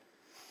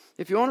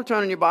If you want to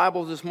turn in your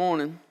Bibles this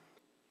morning,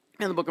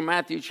 in the book of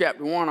Matthew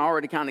chapter 1, I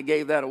already kind of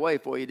gave that away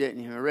for you,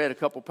 didn't you? I read a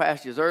couple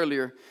passages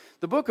earlier.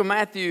 The book of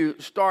Matthew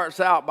starts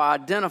out by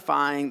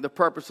identifying the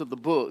purpose of the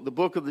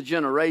book of the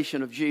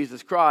generation of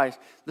Jesus Christ,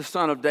 the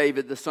son of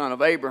David, the son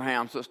of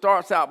Abraham. So it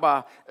starts out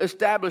by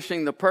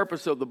establishing the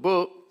purpose of the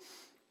book.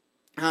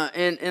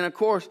 And of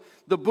course,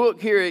 the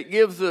book here, it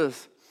gives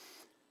us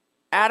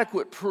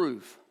adequate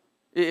proof.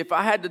 If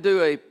I had to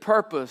do a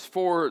purpose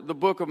for the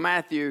book of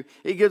Matthew,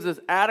 it gives us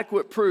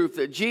adequate proof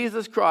that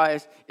Jesus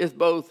Christ is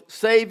both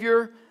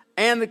Savior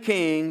and the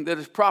King that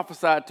is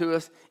prophesied to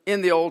us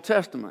in the Old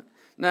Testament.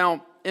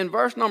 Now, in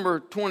verse number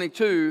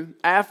 22,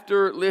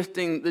 after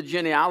listing the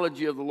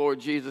genealogy of the Lord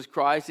Jesus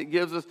Christ, it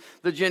gives us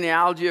the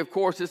genealogy. Of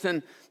course, it's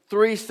in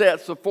 3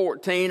 sets of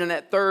 14, and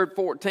that third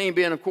 14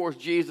 being, of course,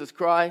 Jesus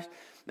Christ.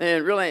 And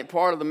it really ain't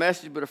part of the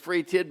message, but a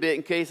free tidbit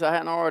in case I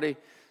hadn't already.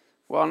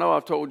 Well, I know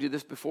I've told you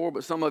this before,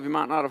 but some of you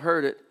might not have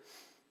heard it.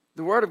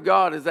 The Word of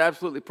God is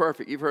absolutely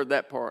perfect. You've heard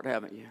that part,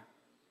 haven't you?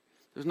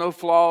 There's no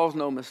flaws,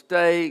 no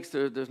mistakes.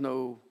 There's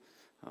no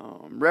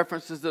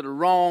references that are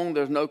wrong.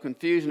 There's no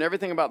confusion.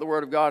 Everything about the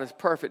Word of God is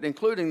perfect,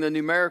 including the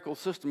numerical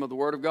system of the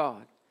Word of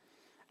God.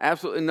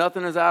 Absolutely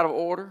nothing is out of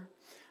order.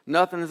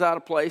 Nothing is out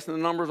of place, and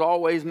the numbers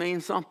always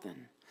mean something.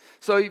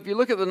 So if you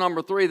look at the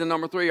number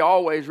 3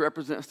 always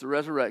represents the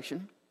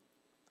resurrection.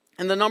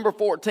 And the number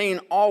 14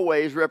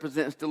 always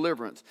represents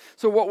deliverance.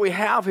 So what we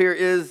have here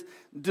is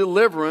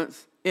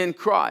deliverance in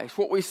Christ.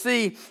 What we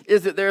see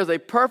is that there's a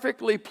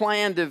perfectly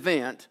planned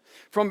event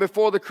from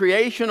before the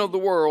creation of the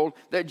world,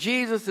 that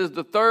Jesus is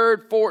the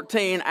third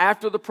 14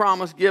 after the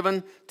promise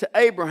given to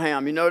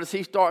Abraham. You notice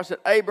he starts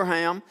at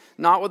Abraham,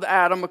 not with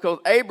Adam, because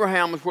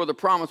Abraham is where the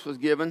promise was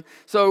given.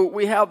 So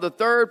we have the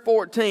third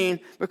 14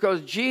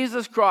 because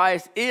Jesus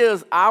Christ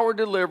is our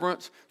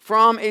deliverance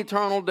from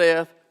eternal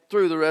death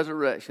through the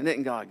resurrection.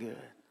 Isn't God good?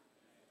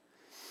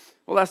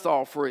 Well, that's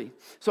all free.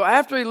 So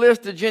after he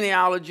lists the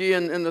genealogy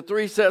in the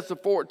 3 sets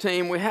of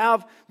 14, we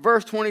have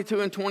verse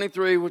 22 and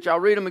 23, which I'll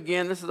read them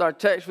again. This is our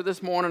text for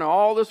this morning.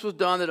 All this was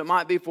done that it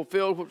might be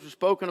fulfilled, which was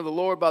spoken of the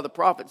Lord by the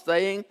prophet,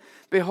 saying,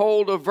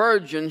 Behold, a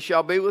virgin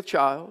shall be with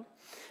child,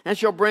 and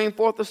shall bring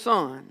forth a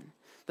son.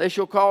 They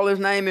shall call his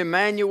name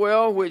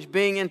Emmanuel, which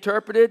being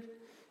interpreted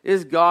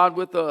is God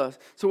with us.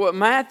 So what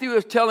Matthew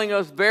is telling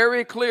us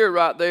very clear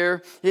right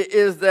there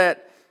is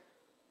that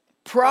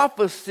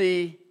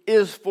prophecy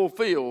is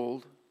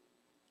fulfilled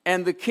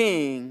and the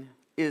King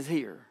is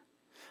here.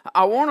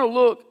 I want to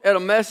look at a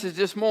message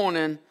this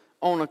morning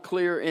on a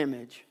clear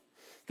image.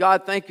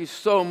 God, thank you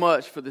so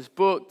much for this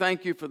book.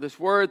 Thank you for this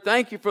word.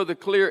 Thank you for the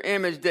clear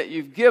image that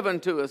you've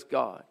given to us,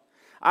 God.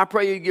 I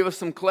pray you give us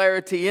some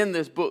clarity in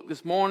this book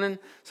this morning,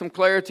 some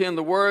clarity in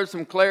the word,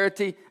 some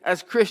clarity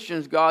as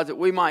Christians, God, that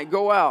we might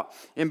go out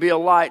and be a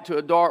light to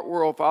a dark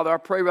world. Father, I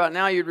pray right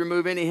now you'd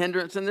remove any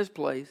hindrance in this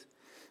place.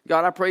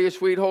 God, I pray your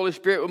sweet Holy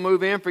Spirit will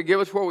move in, forgive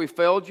us where we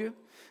failed you.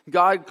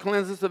 God,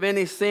 cleanse us of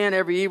any sin,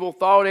 every evil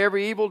thought,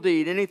 every evil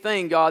deed,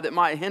 anything, God, that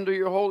might hinder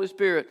your Holy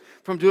Spirit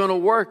from doing a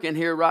work in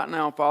here right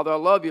now, Father. I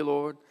love you,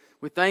 Lord.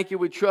 We thank you,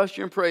 we trust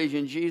you and praise you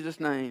in Jesus'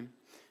 name.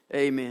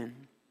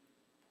 Amen.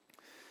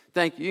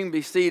 Thank you. You can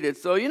be seated.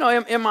 So, you know,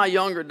 in my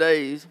younger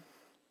days,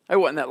 it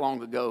wasn't that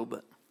long ago,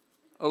 but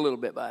a little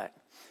bit back,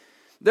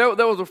 there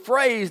was a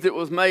phrase that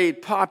was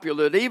made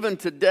popular that even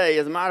today,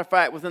 as a matter of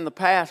fact, within the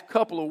past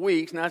couple of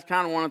weeks, and that's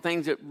kind of one of the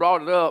things that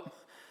brought it up,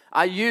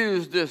 I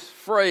used this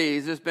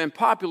phrase. It's been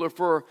popular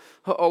for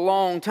a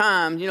long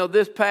time. You know,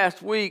 this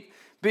past week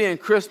being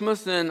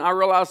Christmas, and I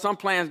realized some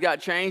plans got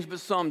changed,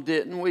 but some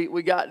didn't.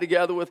 We got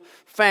together with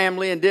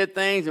family and did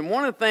things, and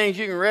one of the things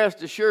you can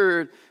rest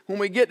assured, when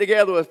we get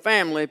together with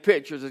family,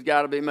 pictures has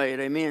got to be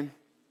made. Amen.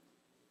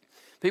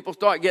 People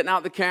start getting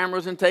out the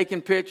cameras and taking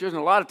pictures,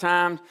 and a lot of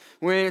times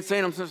we ain't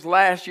seen them since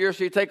last year,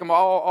 so you take them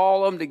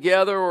all of them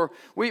together. Or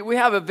we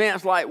have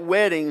events like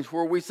weddings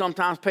where we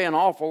sometimes pay an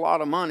awful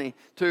lot of money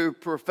to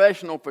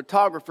professional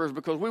photographers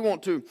because we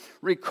want to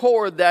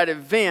record that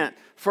event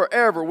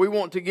forever. We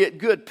want to get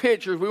good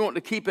pictures. We want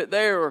to keep it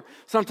there. Or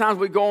sometimes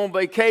we go on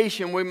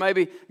vacation. We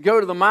maybe go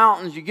to the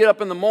mountains. You get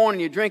up in the morning,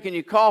 you're drinking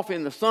your coffee,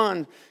 and the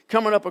sun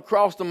coming up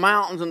across the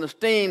mountains and the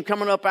steam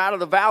coming up out of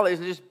the valleys,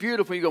 and it's just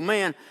beautiful. You go,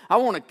 man, I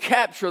want to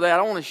capture that.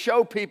 I want to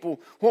show people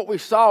what we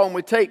saw, and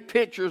we take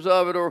pictures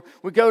of it. Or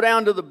we go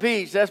down to the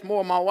beach. That's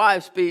more my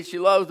wife's speed. She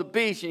loves the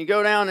beach. And you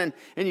go down and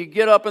you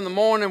get up in the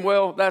morning.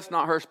 Well, that's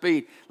not her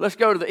speed. Let's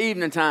go to the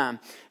evening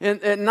time.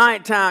 And at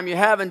nighttime, you're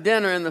having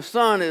dinner, and the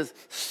sun is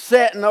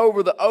setting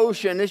over the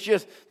ocean. It's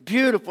just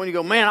beautiful. And you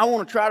go, man, I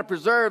want to try to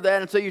preserve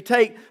that. And so you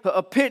take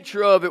a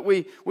picture of it.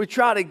 We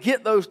try to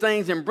get those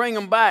things and bring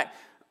them back.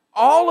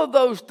 All of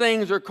those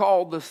things are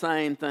called the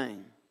same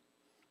thing.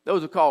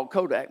 Those are called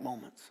Kodak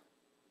moments.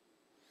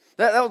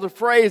 That was a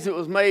phrase that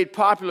was made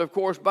popular, of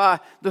course, by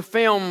the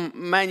film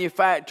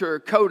manufacturer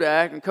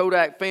Kodak, and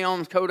Kodak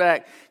films,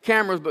 Kodak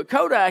cameras. But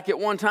Kodak at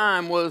one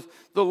time was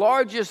the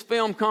largest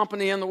film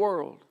company in the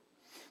world.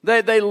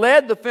 They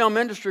led the film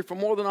industry for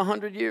more than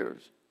 100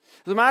 years.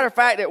 As a matter of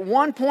fact, at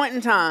one point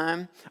in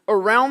time,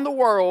 around the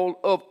world,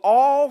 of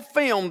all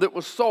film that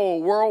was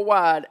sold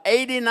worldwide,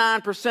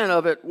 89%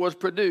 of it was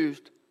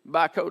produced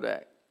by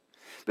Kodak.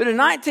 But in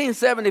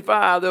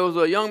 1975, there was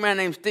a young man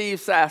named Steve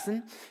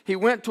Sasson. He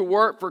went to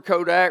work for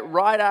Kodak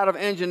right out of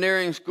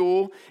engineering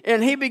school,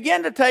 and he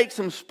began to take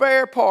some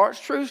spare parts.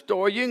 True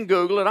story, you can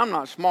Google it. I'm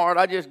not smart.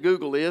 I just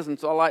Google this, and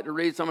so I like to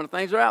read some of the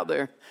things that are out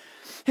there.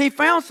 He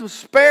found some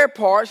spare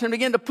parts and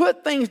began to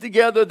put things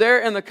together there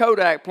in the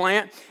Kodak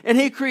plant, and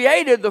he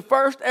created the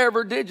first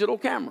ever digital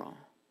camera.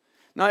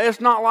 Now,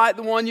 it's not like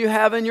the one you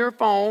have in your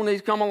phone.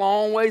 He's come a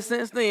long way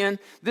since then.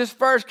 This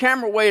first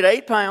camera weighed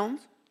 8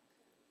 pounds.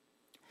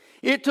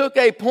 It took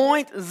a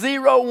 0.01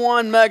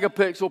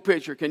 megapixel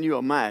picture. Can you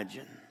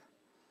imagine?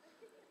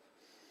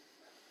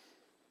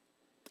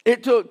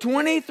 It took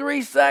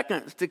 23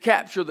 seconds to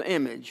capture the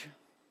image,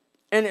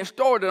 and it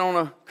started on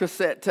a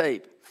cassette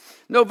tape.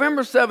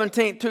 November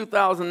 17,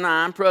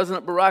 2009,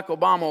 President Barack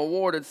Obama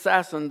awarded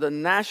Sasson the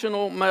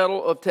National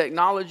Medal of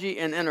Technology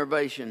and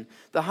Innovation,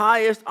 the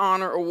highest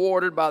honor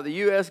awarded by the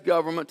U.S.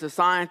 government to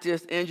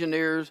scientists,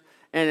 engineers,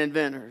 and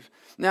inventors.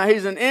 Now,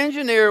 he's an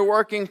engineer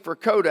working for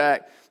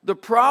Kodak. The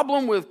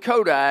problem with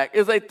Kodak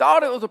is they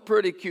thought it was a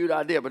pretty cute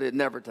idea, but it'd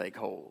never take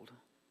hold.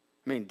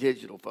 I mean,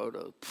 digital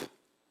photos.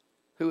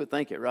 Who would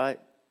think it, right?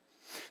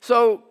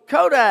 So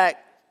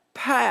Kodak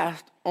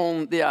passed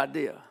on the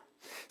idea.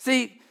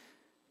 See,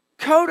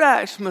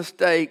 Kodak's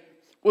mistake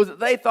was that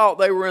they thought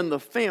they were in the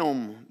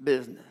film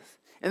business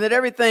and that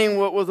everything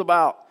was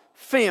about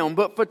film.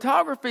 But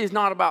photography is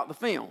not about the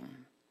film.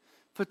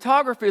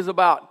 Photography is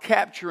about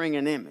capturing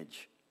an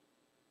image.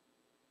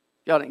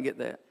 Y'all didn't get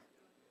that?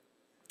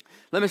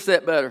 Let me say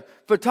it better.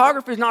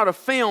 Photography is not a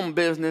film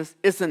business,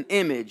 it's an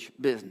image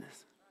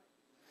business.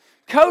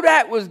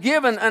 Kodak was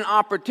given an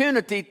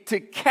opportunity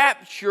to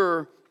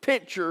capture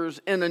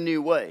pictures in a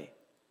new way,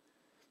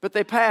 but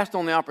they passed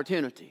on the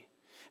opportunity.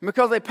 And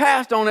because they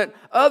passed on it,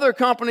 other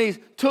companies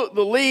took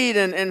the lead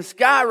and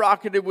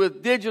skyrocketed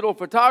with digital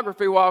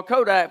photography while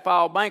Kodak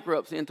filed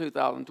bankruptcy in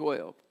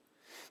 2012.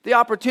 The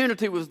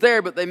opportunity was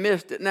there, but they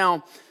missed it.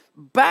 Now,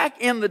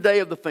 back in the day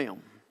of the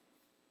film,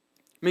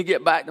 let me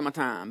get back to my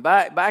time.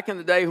 Back in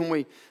the day when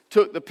we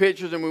took the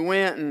pictures and we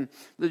went, and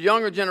the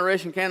younger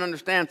generation can't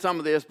understand some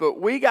of this,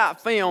 but we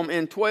got film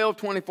in 12,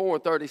 24, or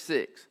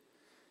 36.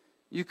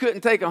 You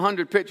couldn't take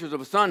 100 pictures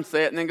of a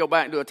sunset and then go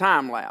back and do a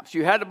time lapse.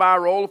 You had to buy a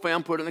roll of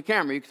film, put it in the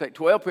camera. You could take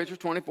 12 pictures,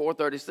 24,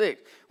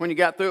 36. When you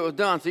got through, it was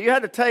done. So you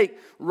had to take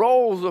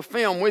rolls of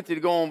film with you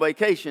to go on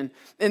vacation.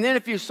 And then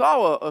if you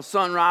saw a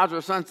sunrise or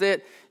a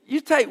sunset, you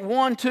take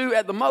 1, 2,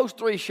 at the most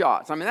 3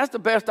 shots. I mean, that's the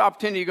best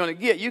opportunity you're going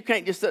to get. You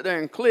can't just sit there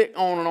and click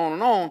on and on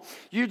and on.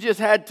 You just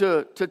had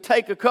to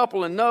take a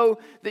couple and know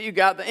that you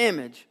got the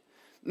image.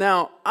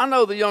 Now, I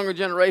know the younger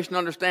generation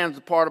understands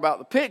the part about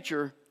the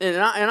picture, and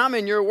I'm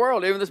in your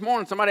world. Even this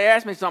morning, somebody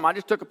asked me something. I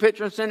just took a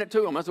picture and sent it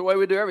to them. That's the way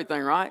we do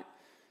everything, right?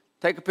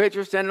 Take a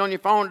picture, send it on your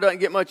phone. It doesn't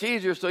get much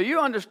easier. So you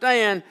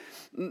understand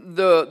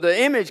the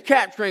image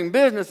capturing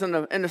business and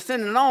the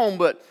sending it on,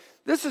 but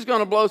this is going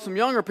to blow some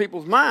younger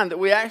people's mind that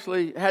we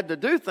actually had to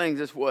do things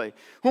this way.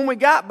 When we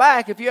got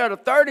back, if you had a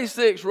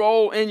 36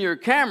 roll in your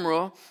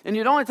camera and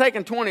you'd only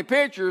taken 20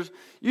 pictures,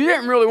 you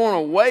didn't really want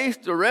to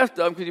waste the rest of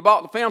them because you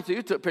bought the film. So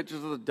you took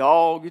pictures of the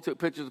dog, you took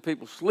pictures of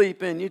people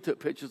sleeping, you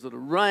took pictures of the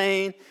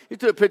rain, you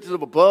took pictures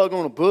of a bug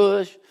on a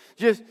bush,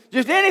 just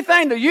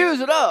anything to use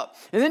it up.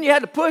 And then you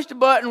had to push the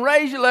button,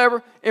 raise your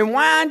lever, and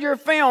wind your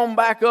film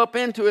back up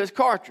into its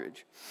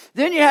cartridge.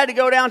 Then you had to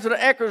go down to the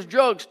Eckerd's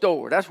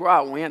drugstore. That's where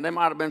I went. There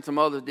might have been some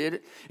others did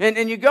it.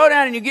 And you go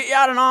down and you get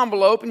out an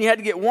envelope, and you had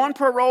to get 1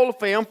 per roll of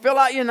film, fill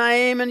out your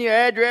name and your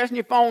address and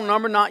your phone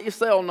number, not your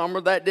cell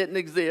number. That didn't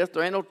exist.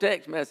 There ain't no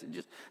text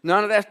messages.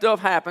 None of that stuff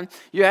happened.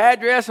 Your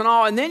address and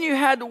all, and then you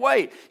had to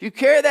wait. You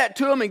carry that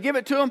to them and give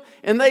it to them,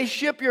 and they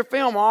ship your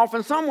film off,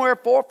 and somewhere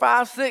 4,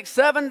 5, 6,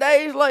 7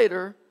 days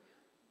later,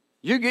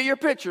 you get your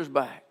pictures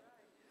back.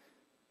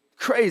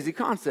 Crazy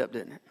concept,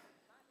 isn't it?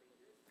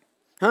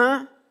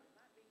 Huh?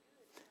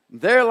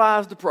 There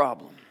lies the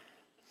problem.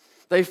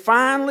 They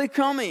finally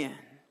come in,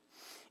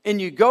 and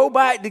you go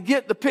back to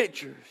get the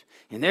pictures,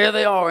 and there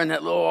they are in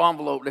that little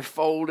envelope. They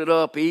fold it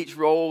up, each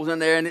roll's in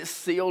there, and it's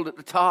sealed at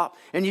the top,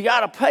 and you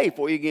got to pay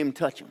before you can even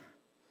touch them.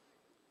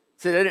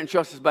 See, they didn't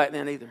trust us back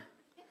then either.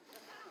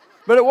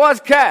 But it was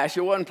cash.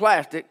 It wasn't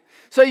plastic.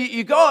 So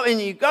you go up and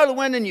you go to the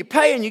window and you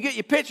pay and you get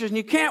your pictures and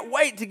you can't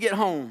wait to get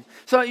home.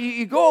 So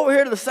you go over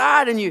here to the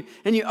side and you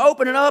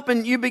open it up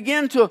and you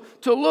begin to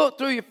look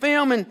through your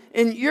film and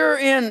you're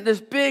in this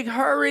big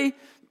hurry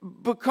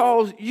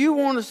because you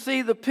want to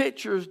see the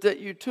pictures that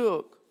you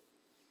took.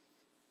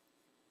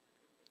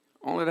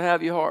 Only to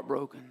have your heart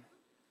broken.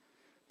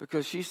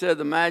 Because she said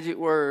the magic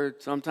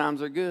word, sometimes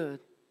they're good,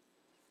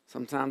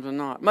 sometimes they're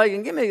not.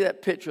 Megan, give me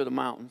that picture of the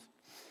mountains.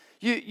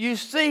 You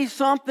see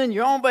something,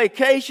 you're on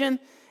vacation,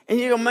 and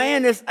you go,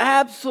 man, it's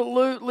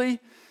absolutely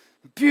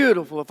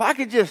beautiful. If I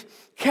could just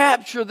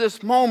capture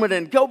this moment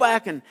and go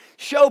back and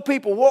show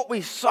people what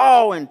we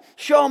saw and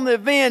show them the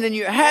event, and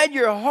you had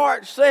your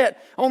heart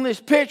set on this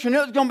picture and it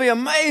was going to be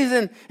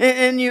amazing,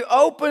 and you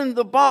opened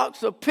the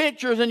box of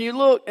pictures and you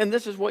look and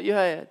this is what you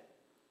had.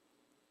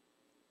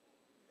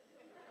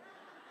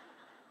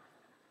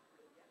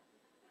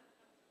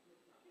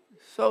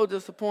 So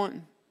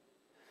disappointing.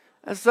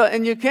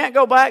 And you can't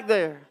go back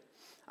there.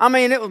 I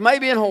mean, it was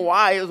maybe in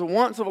Hawaii. It was a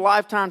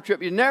once-of-a-lifetime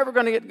trip. You're never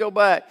going to get to go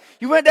back.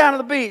 You went down to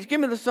the beach.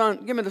 Give me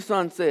the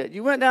sunset.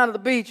 You went down to the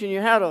beach and you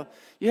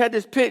had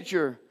this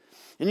picture.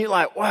 And you're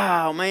like,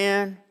 wow,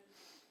 man.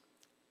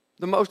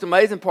 The most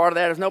amazing part of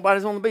that is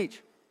nobody's on the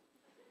beach.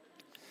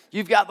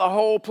 You've got the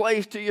whole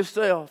place to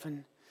yourself.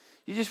 And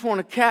you just want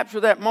to capture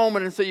that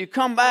moment. And so you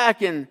come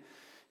back and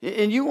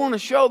you want to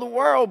show the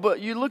world, but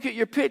you look at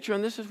your picture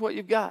and this is what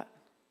you've got.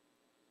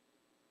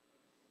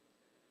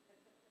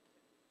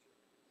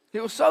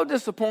 It was so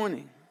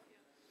disappointing.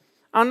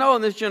 I know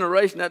in this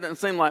generation that doesn't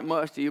seem like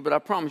much to you, but I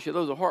promise you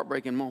those are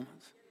heartbreaking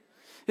moments.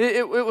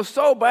 It was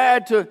so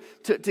bad to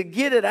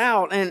get it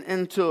out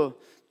and to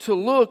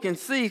look and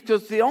see,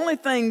 because the only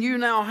thing you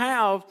now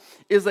have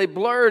is a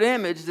blurred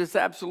image that's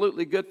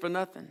absolutely good for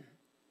nothing.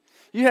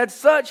 You had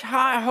such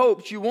high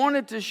hopes. You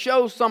wanted to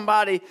show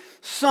somebody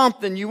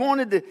something. You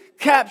wanted to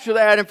capture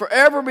that and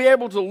forever be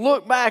able to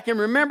look back and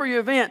remember your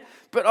event.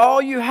 But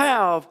all you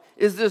have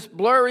is this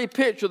blurry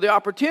picture. The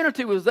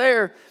opportunity was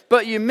there,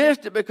 but you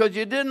missed it because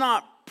you did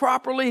not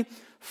properly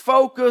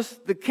focus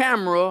the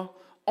camera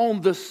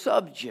on the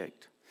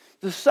subject.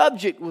 The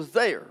subject was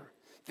there.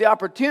 The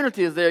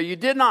opportunity is there. You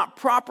did not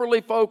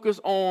properly focus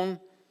on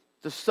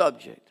the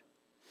subject.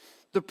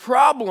 The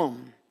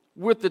problem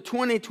with the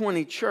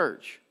 2020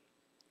 church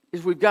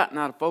is we've gotten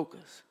out of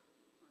focus.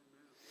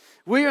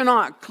 We are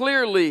not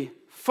clearly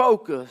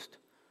focused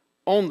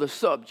on the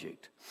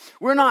subject.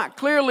 We're not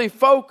clearly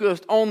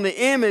focused on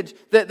the image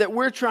that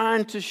we're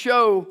trying to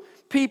show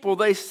people.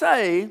 They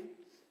say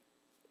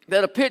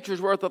that a picture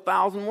is worth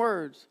 1,000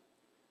 words.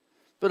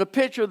 But a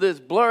picture that's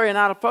blurry and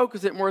out of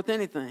focus isn't worth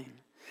anything.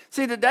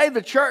 See, today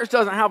the church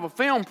doesn't have a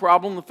film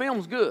problem. The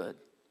film's good.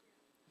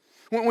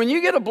 When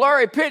you get a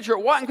blurry picture,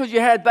 it wasn't because you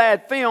had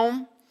bad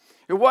film.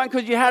 It wasn't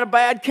because you had a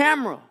bad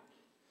camera.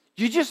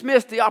 You just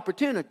missed the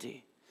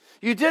opportunity.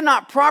 You did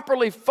not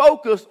properly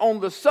focus on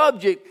the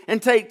subject and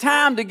take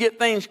time to get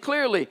things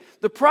clearly.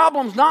 The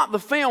problem's not the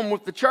film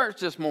with the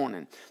church this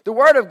morning. The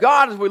Word of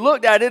God, as we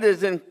looked at it,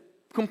 is in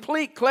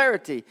complete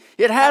clarity.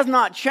 It has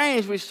not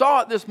changed. We saw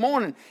it this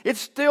morning.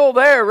 It's still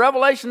there.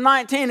 Revelation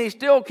 19, He's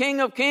still King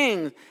of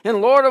Kings and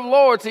Lord of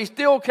Lords. He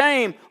still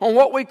came on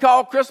what we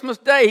call Christmas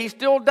Day. He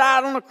still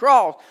died on the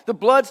cross. The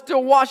blood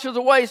still washes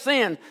away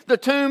sin. The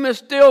tomb is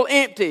still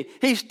empty.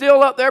 He's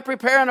still up there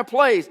preparing a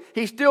place.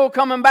 He's still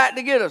coming back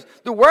to get us.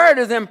 The Word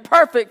is in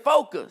perfect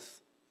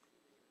focus.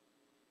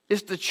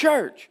 It's the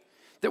church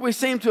that we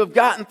seem to have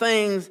gotten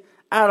things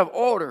out of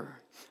order.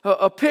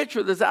 A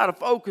picture that's out of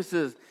focus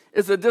is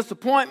a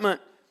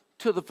disappointment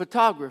to the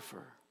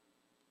photographer.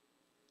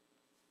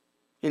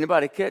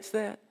 Anybody catch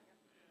that?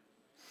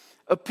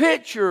 A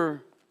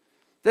picture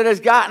that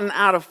has gotten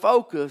out of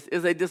focus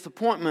is a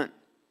disappointment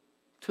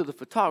to the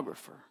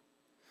photographer,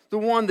 the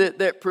one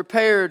that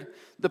prepared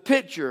the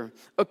picture.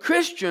 A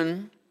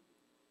Christian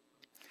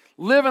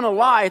living a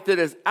life that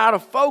is out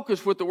of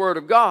focus with the Word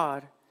of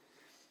God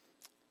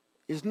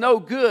is no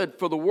good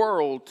for the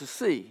world to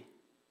see.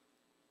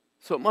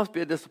 So it must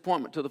be a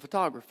disappointment to the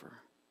photographer.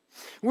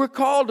 We're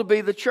called to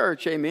be the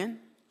church, amen?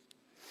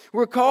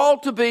 We're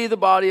called to be the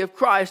body of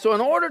Christ. So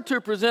in order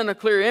to present a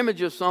clear image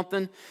of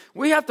something,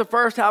 we have to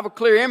first have a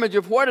clear image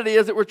of what it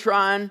is that we're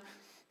trying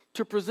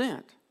to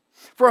present.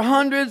 For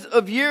hundreds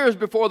of years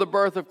before the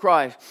birth of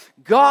Christ,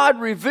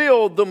 God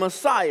revealed the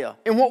Messiah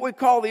in what we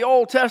call the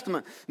Old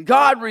Testament.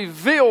 God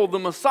revealed the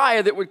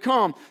Messiah that would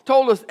come,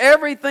 told us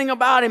everything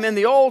about Him in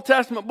the Old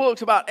Testament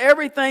books, about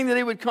everything that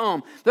He would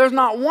come. There's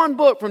not one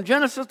book from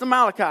Genesis to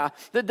Malachi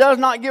that does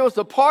not give us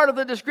a part of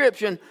the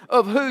description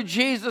of who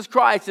Jesus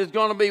Christ is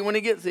going to be when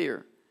He gets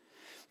here.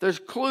 There's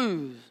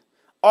clues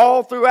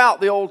all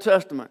throughout the Old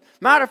Testament.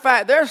 Matter of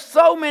fact, there's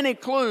so many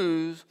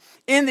clues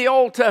in the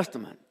Old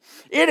Testament.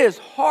 It is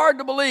hard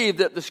to believe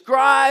that the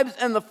scribes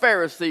and the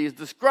Pharisees,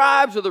 the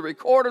scribes are the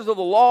recorders of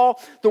the law,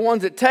 the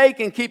ones that take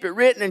and keep it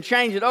written and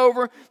change it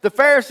over. The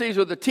Pharisees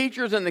are the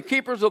teachers and the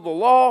keepers of the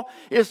law.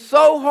 It's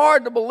so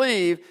hard to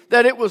believe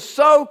that it was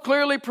so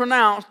clearly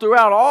pronounced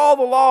throughout all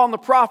the law and the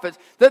prophets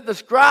that the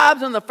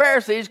scribes and the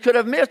Pharisees could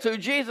have missed who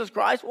Jesus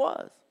Christ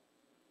was.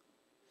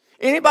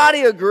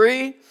 Anybody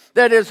agree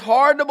that it's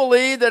hard to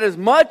believe that as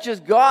much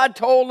as God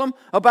told them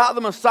about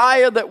the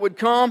Messiah that would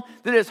come,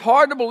 that it's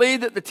hard to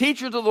believe that the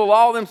teachers of the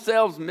law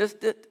themselves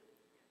missed it?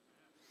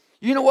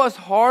 You know what's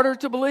harder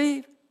to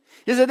believe?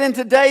 is that in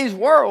today's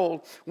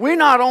world, we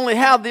not only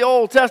have the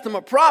Old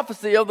Testament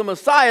prophecy of the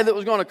Messiah that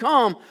was going to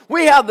come,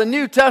 we have the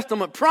New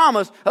Testament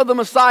promise of the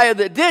Messiah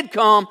that did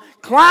come,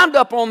 climbed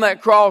up on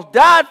that cross,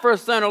 died for a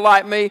sinner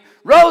like me,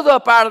 rose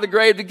up out of the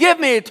grave to give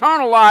me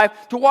eternal life,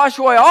 to wash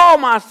away all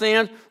my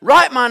sins,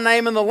 write my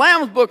name in the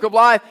Lamb's book of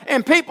life,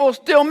 and people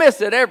still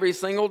miss it every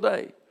single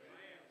day.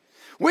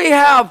 We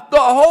have the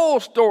whole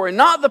story,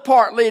 not the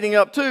part leading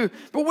up to,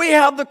 but we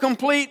have the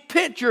complete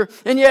picture.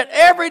 And yet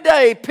every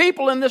day,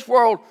 people in this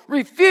world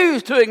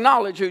refuse to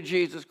acknowledge who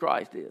Jesus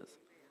Christ is.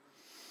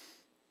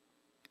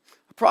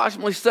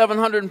 Approximately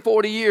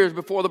 740 years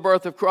before the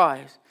birth of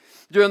Christ,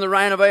 during the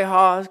reign of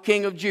Ahaz,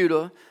 king of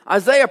Judah,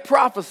 Isaiah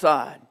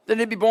prophesied that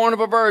he'd be born of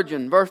a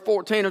virgin. Verse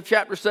 14 of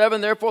chapter 7,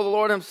 therefore the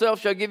Lord himself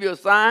shall give you a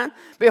sign.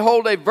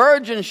 Behold, a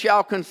virgin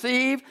shall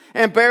conceive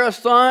and bear a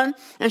son,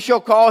 and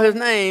shall call his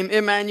name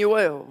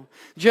Emmanuel.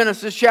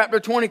 Genesis chapter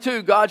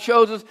 22, God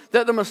shows us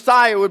that the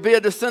Messiah would be a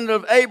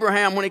descendant of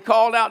Abraham when he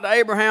called out to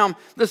Abraham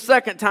the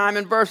second time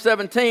in verse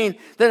 17,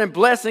 that in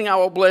blessing I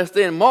will bless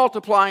thee, and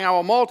multiplying I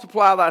will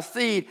multiply thy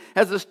seed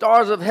as the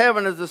stars of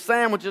heaven, as the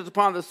sand which is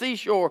upon the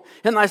seashore,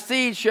 and thy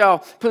seed shall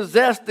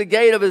possess the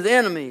gate of his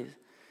enemies.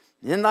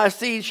 In thy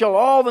seed shall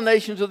all the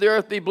nations of the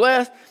earth be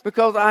blessed,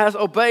 because thou hast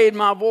obeyed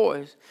my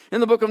voice. In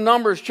the book of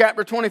Numbers,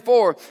 chapter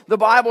 24, the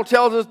Bible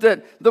tells us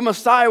that the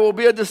Messiah will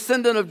be a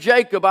descendant of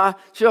Jacob. I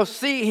shall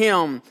see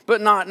him,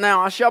 but not now.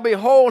 I shall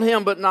behold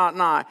him, but not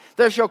nigh.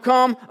 There shall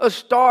come a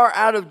star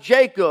out of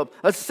Jacob.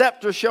 A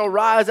scepter shall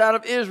rise out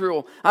of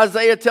Israel.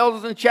 Isaiah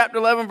tells us in chapter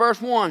 11, verse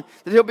 1,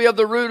 that he'll be of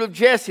the root of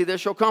Jesse. There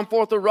shall come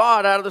forth a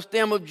rod out of the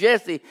stem of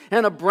Jesse,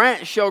 and a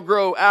branch shall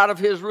grow out of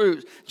his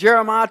roots.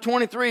 Jeremiah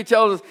 23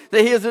 tells us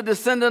that he is a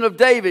descendant of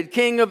David,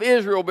 king of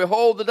Israel.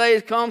 Behold, the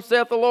days come,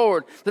 saith the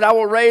Lord, that I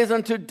will raise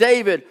unto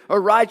David a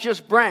righteous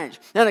branch,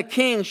 and a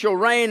king shall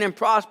reign and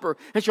prosper,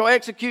 and shall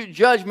execute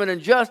judgment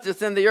and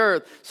justice in the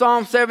earth.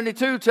 Psalm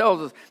 72 tells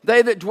us,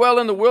 they that dwell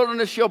in the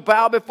wilderness shall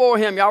bow before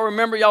him. Y'all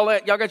remember, y'all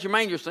got your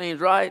manger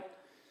scenes, right?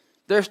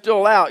 They're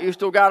still out. You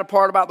still got a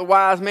part about the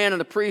wise men and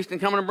the priest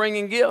and coming and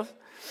bringing gifts.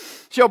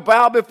 Shall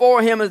bow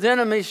before him, his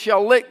enemies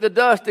shall lick the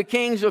dust. The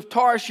kings of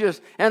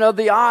Tarshish and of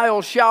the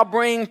isles shall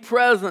bring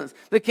presents.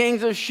 The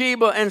kings of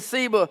Sheba and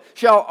Seba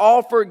shall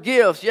offer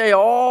gifts. Yea,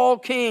 all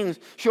kings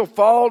shall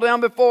fall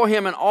down before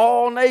him, and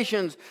all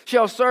nations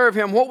shall serve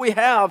him. What we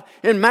have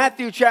in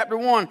Matthew chapter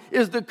 1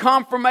 is the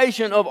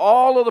confirmation of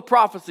all of the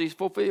prophecies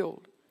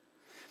fulfilled.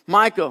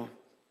 Micah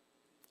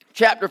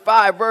chapter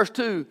 5, verse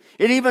 2,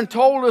 it even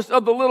told us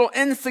of the little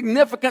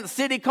insignificant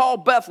city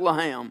called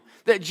Bethlehem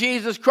that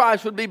Jesus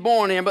Christ would be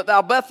born in. But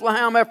thou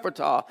Bethlehem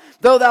Ephratah,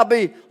 though thou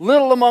be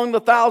little among the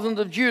thousands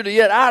of Judah,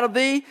 yet out of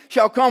thee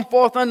shall come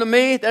forth unto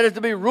me, that is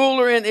to be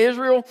ruler in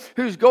Israel,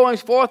 whose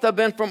goings forth have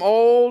been from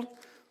old,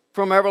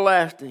 from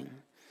everlasting.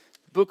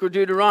 The book of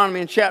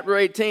Deuteronomy in chapter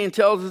 18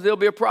 tells us there'll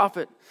be a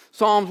prophet.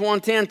 Psalms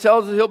 110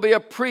 tells us he'll be a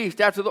priest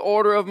after the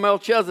order of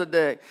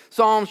Melchizedek.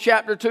 Psalms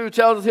chapter 2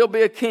 tells us he'll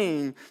be a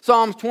king.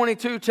 Psalms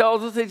 22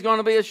 tells us he's going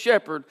to be a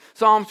shepherd.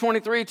 Psalms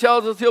 23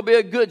 tells us he'll be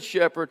a good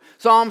shepherd.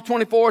 Psalms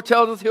 24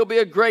 tells us he'll be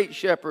a great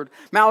shepherd.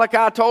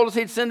 Malachi told us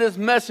he'd send his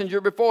messenger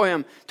before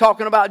him,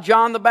 talking about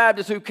John the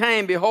Baptist who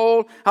came.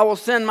 Behold, I will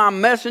send my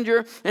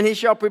messenger, and he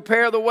shall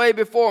prepare the way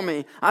before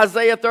me.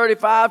 Isaiah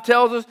 35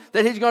 tells us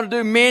that he's going to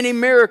do many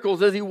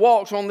miracles as he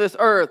walks on this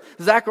earth.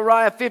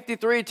 Zechariah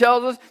 53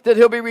 tells us that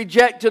he'll be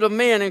rejected of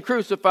men and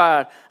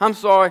crucified.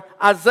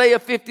 Isaiah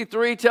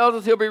 53 tells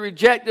us he'll be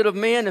rejected of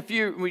men. If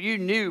you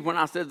knew when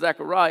I said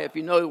Zechariah, if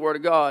you know the word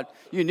of God,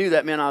 you knew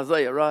that meant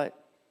Isaiah, right?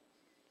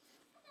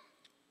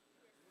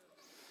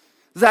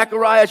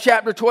 Zechariah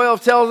chapter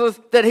 12 tells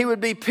us that he would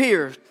be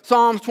pierced.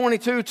 Psalms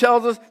 22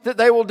 tells us that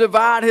they will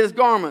divide his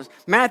garments.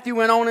 Matthew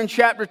went on in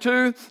chapter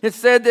 2. It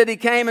said that he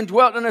came and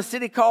dwelt in a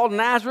city called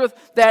Nazareth,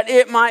 that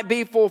it might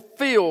be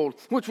fulfilled,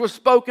 which was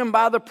spoken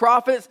by the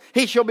prophets.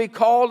 He shall be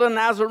called a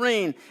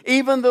Nazarene.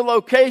 Even the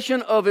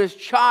location of his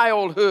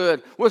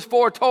childhood was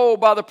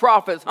foretold by the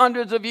prophets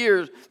hundreds of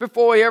years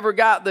before he ever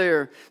got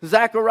there.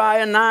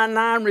 Zechariah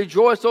 9:9,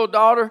 rejoice, O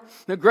daughter,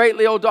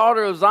 greatly, O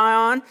daughter of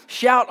Zion.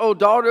 Shout, O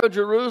daughter of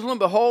Jerusalem.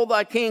 Behold,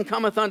 thy king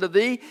cometh unto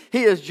thee.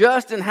 He is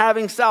just and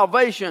having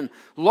salvation,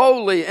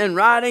 lowly and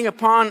riding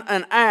upon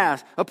an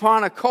ass,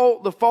 upon a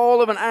colt, the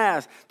foal of an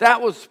ass. That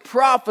was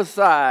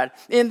prophesied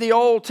in the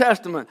Old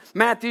Testament.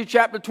 Matthew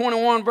chapter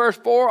 21, verse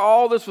 4,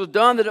 all this was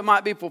done that it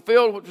might be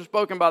fulfilled, which was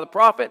spoken by the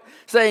prophet,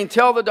 saying,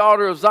 tell the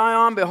daughter of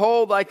Zion,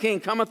 behold, thy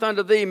king cometh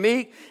unto thee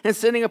meek, and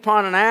sitting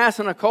upon an ass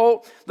and a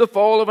colt, the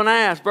foal of an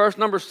ass. Verse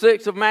number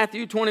 6 of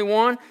Matthew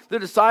 21, the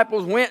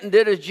disciples went and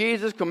did as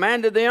Jesus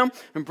commanded them,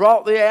 and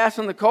brought the ass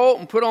and the colt,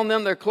 and put on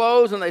them their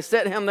clothes, and they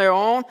set him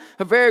thereon.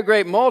 A very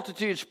great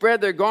multitude spread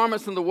their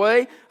garments in the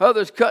way.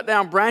 Others cut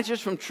down branches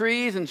from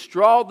trees and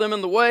strawed them in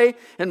the way.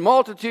 And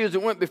multitudes that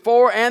went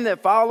before and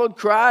that followed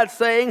cried,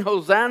 saying,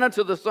 Hosanna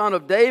to the Son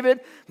of David.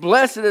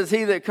 Blessed is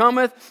he that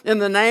cometh in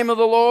the name of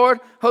the Lord.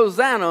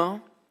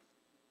 Hosanna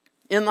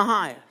in the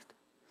highest.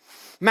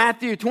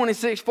 Matthew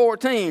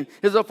 26:14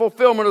 is a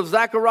fulfillment of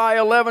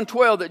Zechariah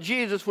 11:12 that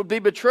Jesus would be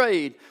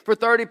betrayed for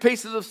 30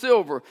 pieces of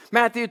silver.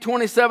 Matthew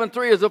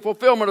 27:3 is a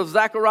fulfillment of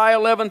Zechariah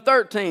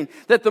 11:13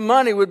 that the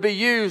money would be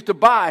used to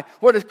buy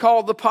what is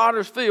called the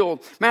potter's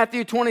field.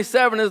 Matthew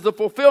 27 is the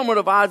fulfillment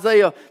of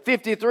Isaiah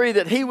 53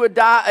 that he would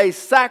die a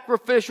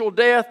sacrificial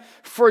death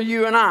for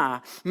you and I.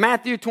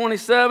 Matthew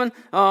 27,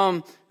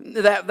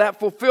 that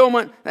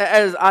fulfillment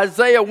as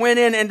Isaiah went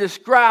in and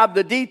described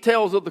the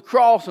details of the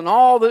cross and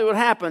all that would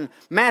happen.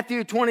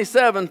 Matthew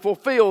 27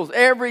 fulfills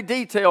every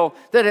detail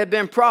that had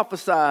been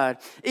prophesied.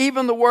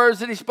 Even the words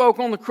that he spoke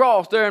on the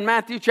cross there in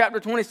Matthew chapter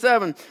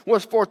 27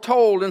 was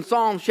foretold in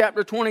Psalms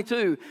chapter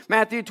 22.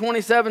 Matthew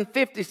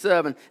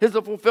 27:57 is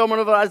the fulfillment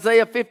of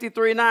Isaiah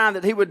 53:9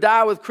 that he would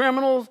die with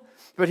criminals,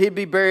 but he'd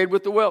be buried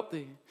with the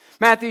wealthy.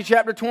 Matthew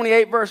chapter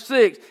 28 verse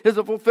 6 is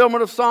the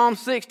fulfillment of Psalm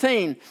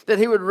 16 that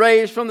he would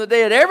raise from the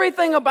dead.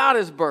 Everything about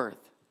his birth,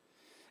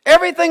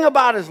 everything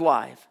about his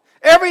life,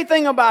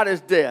 everything about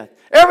his death,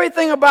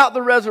 everything about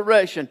the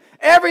resurrection,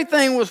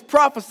 everything was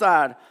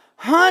prophesied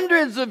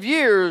hundreds of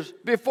years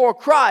before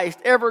Christ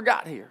ever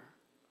got here.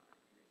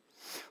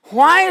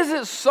 Why is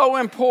it so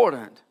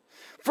important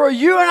for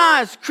you and I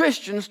as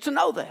Christians to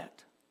know that?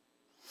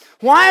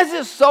 Why is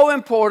it so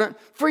important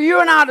for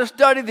you and I to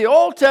study the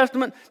Old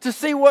Testament to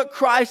see what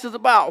Christ is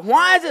about?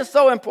 Why is it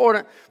so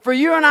important for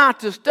you and I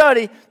to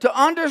study to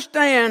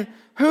understand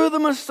who the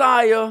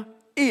Messiah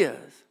is?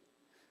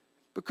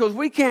 Because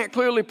we can't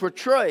clearly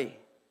portray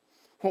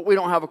what we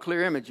don't have a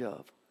clear image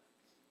of.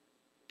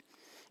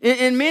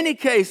 In many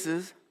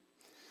cases,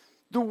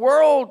 the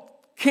world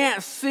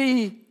can't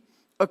see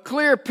a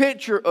clear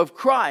picture of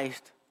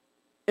Christ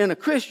in a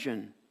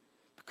Christian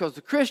because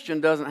the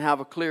Christian doesn't have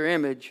a clear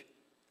image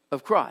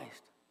of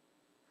Christ.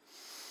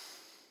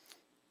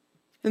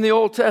 In the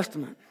Old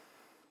Testament,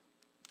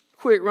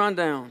 quick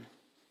rundown.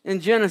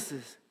 In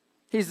Genesis,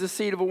 he's the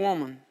seed of a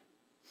woman.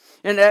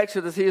 In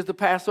Exodus, he is the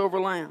Passover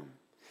lamb.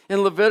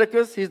 In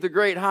Leviticus, he's the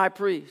great high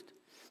priest.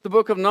 The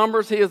book of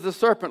Numbers, he is the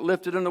serpent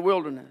lifted in the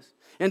wilderness.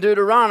 In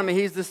Deuteronomy,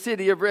 he's the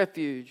city of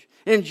refuge.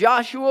 In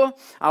Joshua,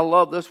 I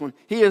love this one,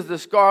 he is the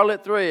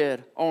scarlet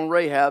thread on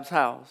Rahab's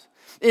house.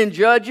 In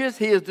Judges,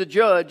 he is the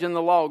judge and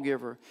the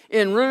lawgiver.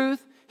 In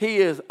Ruth, he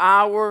is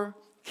our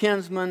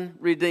kinsman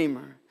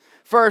redeemer.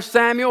 1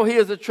 Samuel, he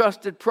is a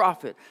trusted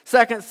prophet.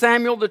 2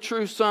 Samuel, the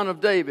true son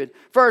of David.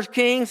 1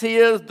 Kings, he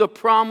is the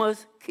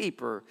promise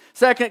keeper.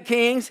 2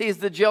 Kings, he's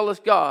the jealous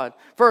God.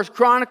 1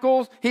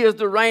 Chronicles, he is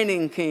the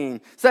reigning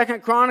king. 2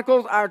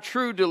 Chronicles, our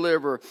true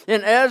deliverer.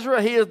 In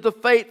Ezra, he is the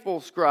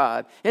faithful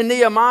scribe. In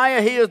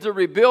Nehemiah, he is the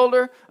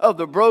rebuilder of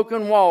the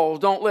broken walls.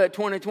 Don't let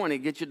 2020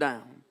 get you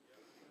down.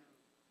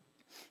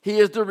 He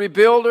is the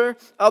rebuilder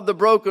of the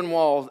broken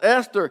walls.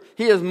 Esther,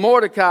 he is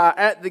Mordecai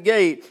at the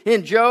gate.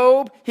 In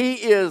Job, he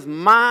is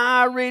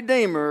my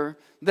redeemer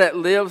that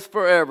lives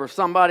forever.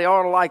 Somebody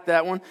ought to like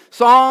that one.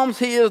 Psalms,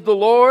 he is the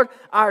Lord,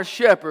 our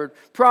shepherd.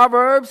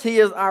 Proverbs, he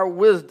is our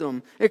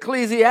wisdom.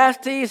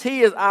 Ecclesiastes,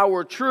 he is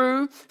our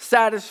true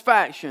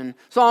satisfaction.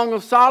 Song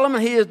of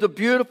Solomon, he is the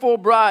beautiful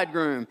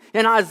bridegroom.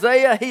 In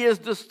Isaiah, he is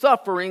the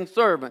suffering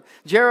servant.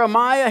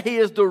 Jeremiah, he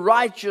is the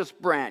righteous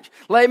branch.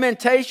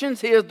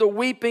 Lamentations, he is the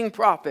weeping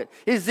prophet.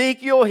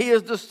 Ezekiel, he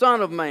is the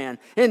son of man.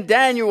 In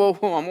Daniel, I'm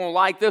going to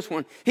like this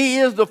one, he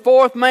is the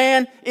fourth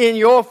man in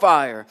your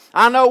fire.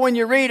 I know when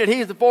you read it,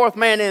 he's the fourth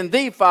man in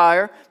the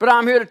fire, but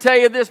I'm here to tell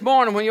you this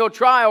morning when your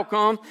trial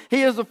comes,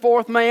 he is the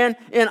fourth man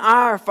in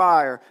our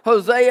fire.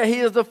 Hosea, he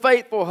is the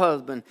faithful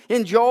husband.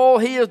 In Joel,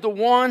 he is the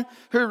one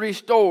who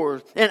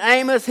restores. In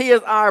Amos, he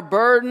is our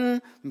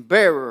burden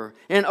bearer.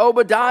 In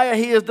Obadiah,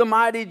 he is the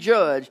mighty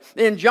judge.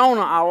 In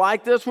Jonah, I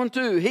like this one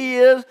too. He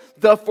is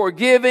the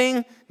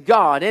forgiving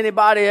God.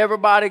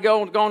 Everybody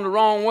gone the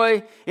wrong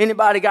way?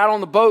 Anybody got on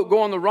the boat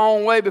going the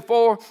wrong way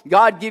before?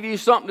 God give you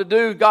something to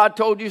do. God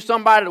told you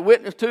somebody to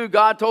witness to.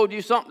 God told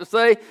you something to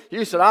say.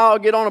 You said, I'll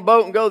get on a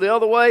boat and go the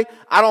other way.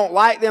 I don't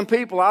like them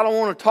people. I don't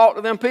want to talk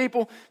to them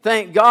people.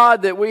 Thank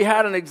God that we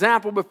had an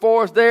example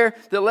before us there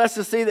that lets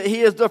us see that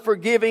he is the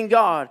forgiving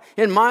God.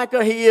 In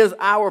Micah, he is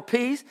our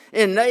peace.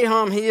 In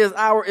Nahum, he is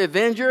our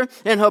avenger.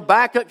 In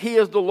Habakkuk, he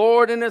is the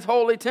Lord in his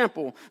holy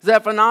temple.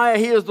 Zephaniah,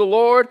 he is the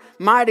Lord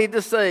mighty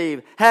to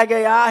save.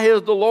 Haggai, he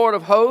is the Lord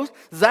of hosts.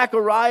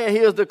 Zechariah, he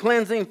is the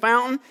cleansing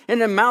fountain.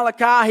 And in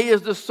Malachi, he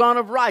is the Son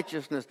of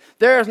righteousness.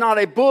 There is not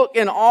a book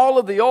in all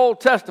of the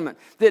Old Testament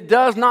that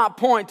does not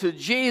point to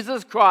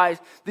Jesus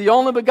Christ, the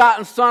only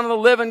begotten Son of the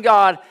living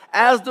God,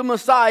 as the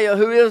Messiah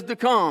who is to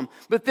come.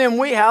 But then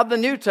we have the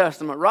New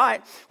Testament,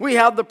 right? We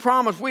have the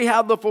promise. We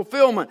have the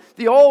fulfillment.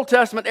 The Old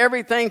Testament,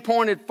 everything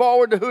pointed forward.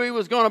 forward to who he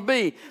was going to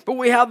be. But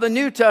we have the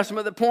New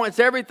Testament that points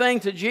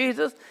everything to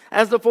Jesus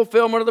as the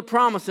fulfillment of the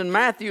promise. In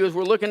Matthew, as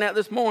we're looking at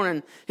this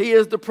morning, he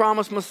is the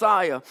promised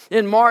Messiah.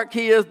 In Mark,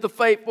 he is the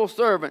faithful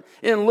servant.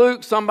 In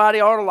Luke, somebody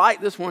ought to like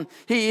this one,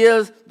 he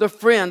is the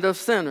friend of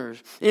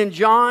sinners. In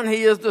John,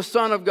 he is the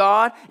Son of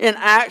God. In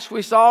Acts,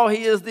 we saw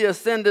he is the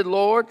ascended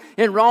Lord.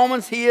 In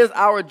Romans, he is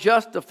our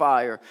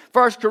justifier.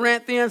 1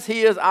 Corinthians,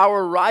 he is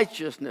our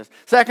righteousness.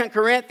 2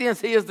 Corinthians,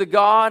 he is the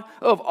God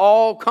of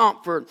all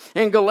comfort.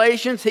 In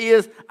Galatians, he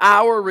is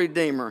our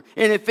Redeemer.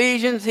 In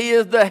Ephesians, he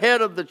is the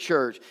head of the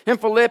church. In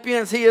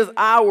Philippians, he is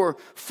our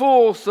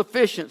full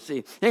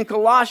sufficiency. In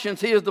Colossians,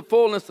 he is the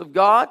fullness of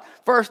God.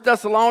 1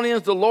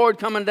 Thessalonians, the Lord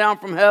coming down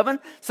from heaven.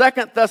 2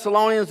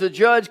 Thessalonians, the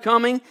judge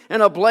coming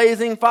in a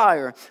blazing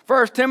fire.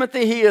 1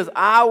 Timothy, he is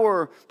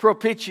our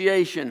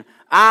propitiation,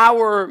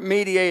 our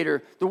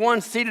mediator, the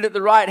one seated at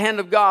the right hand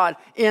of God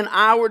in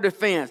our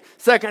defense.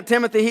 2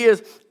 Timothy, he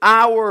is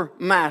our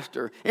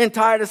master. In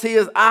Titus, he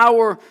is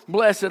our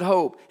blessed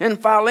hope. In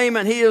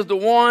Philemon, he is the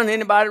one,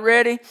 anybody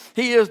ready?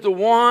 He is the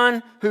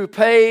one who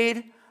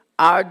paid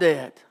our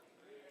debt.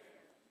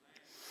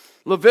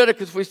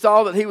 Leviticus, we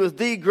saw that he was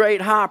the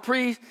great high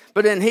priest,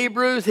 but in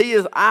Hebrews, he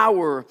is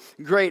our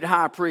great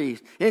high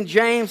priest. In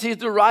James, he's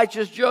the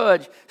righteous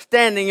judge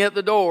standing at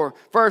the door.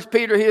 1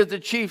 Peter, he is the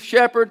chief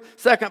shepherd.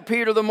 2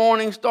 Peter, the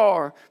morning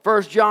star.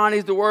 1 John,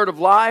 he's the word of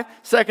life.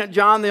 2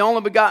 John, the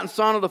only begotten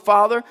Son of the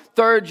Father.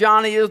 3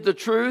 John, he is the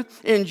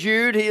truth. In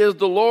Jude, he is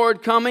the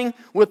Lord coming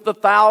with the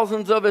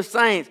thousands of his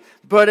saints.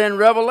 But in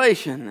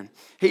Revelation,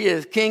 he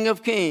is King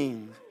of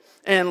kings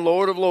and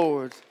Lord of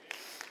lords.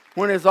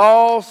 When it's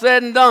all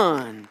said and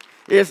done,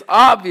 it's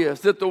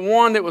obvious that the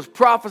one that was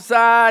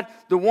prophesied,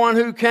 the one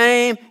who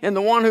came, and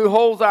the one who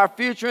holds our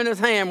future in his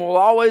hand will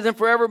always and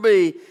forever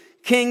be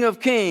King of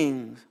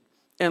kings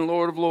and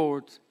Lord of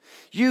lords.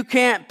 You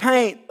can't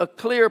paint a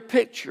clear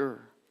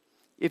picture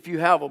if you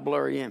have a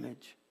blurry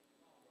image.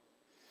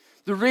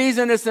 The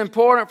reason it's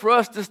important for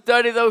us to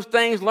study those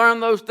things, learn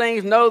those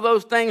things, know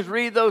those things,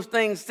 read those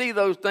things, see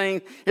those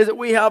things, is that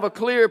we have a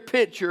clear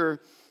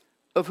picture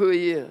of who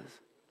he is.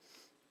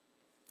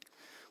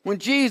 When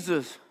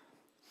Jesus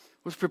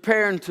was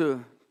preparing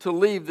to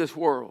leave this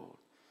world,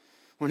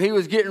 when he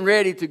was getting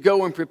ready to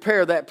go and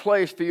prepare that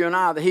place for you and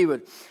I that he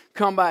would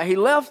come by, he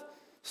left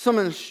some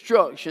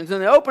instructions. In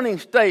the opening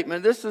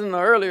statement, this is in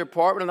the earlier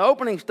part, but in the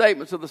opening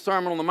statements of the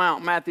Sermon on the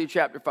Mount, Matthew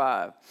chapter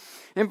 5,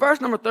 in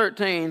verse number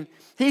 13,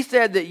 he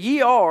said that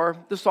ye are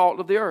the salt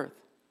of the earth.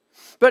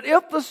 But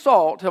if the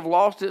salt have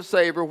lost its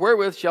savor,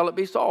 wherewith shall it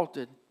be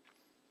salted?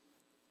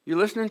 You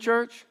listening,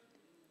 church?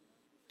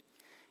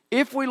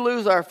 If we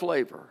lose our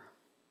flavor,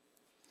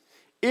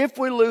 if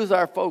we lose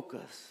our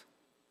focus,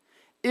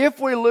 if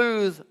we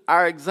lose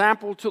our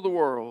example to the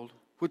world,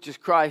 which is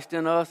Christ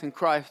in us and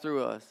Christ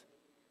through us,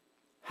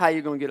 how are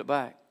you going to get it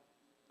back?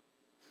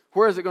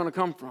 Where is it going to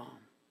come from?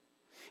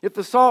 If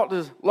the salt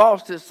has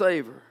lost its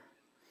savor,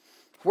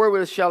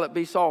 wherewith shall it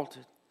be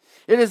salted?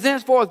 It is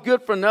thenceforth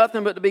good for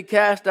nothing but to be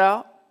cast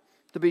out,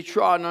 to be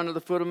trodden under the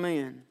foot of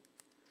men.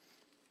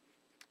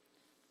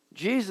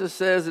 Jesus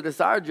says that it's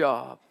our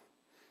job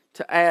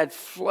to add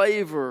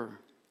flavor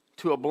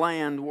to a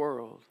bland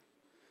world,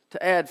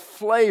 to add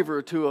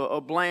flavor to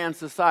a bland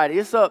society.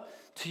 It's up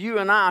to you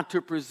and I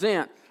to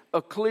present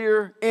a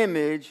clear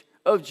image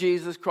of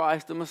Jesus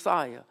Christ the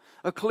Messiah,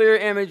 a clear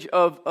image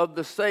of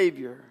the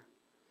Savior.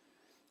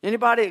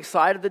 Anybody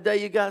excited the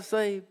day you got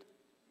saved?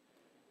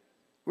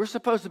 We're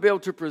supposed to be able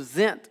to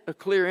present a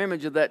clear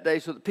image of that day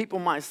so that people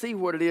might see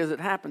what it is that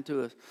happened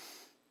to us.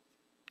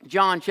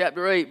 John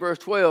chapter 8, verse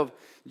 12,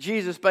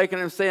 Jesus spake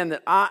unto him, saying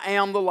that I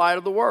am the light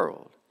of the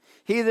world.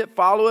 He that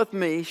followeth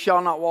me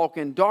shall not walk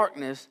in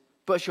darkness,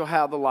 but shall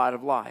have the light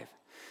of life.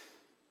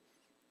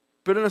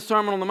 But in the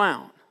Sermon on the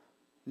Mount,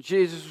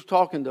 Jesus was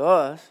talking to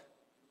us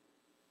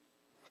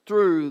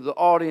through the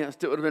audience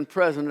that would have been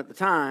present at the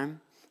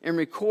time and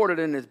recorded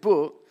in his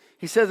book.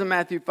 He says in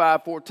Matthew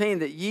 5:14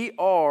 that ye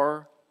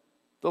are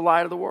the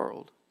light of the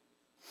world.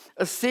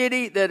 A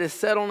city that is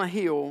set on a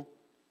hill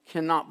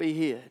cannot be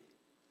hid.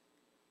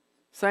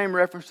 Same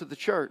reference to the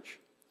church.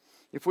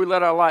 If we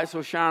let our light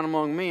so shine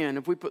among men,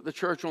 if we put the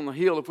church on the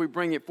hill, if we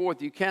bring it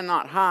forth, you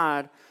cannot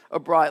hide a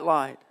bright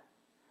light.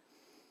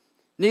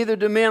 Neither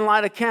do men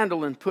light a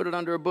candle and put it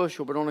under a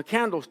bushel, but on a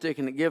candlestick,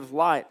 and it gives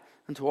light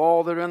unto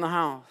all that are in the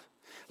house.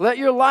 Let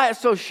your light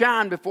so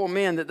shine before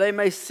men that they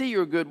may see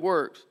your good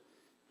works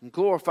and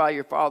glorify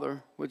your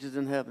Father which is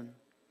in heaven.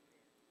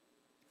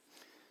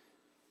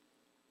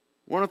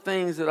 One of the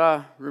things that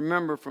I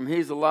remember from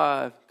He's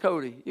Alive,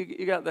 Cody,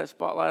 you got that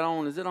spotlight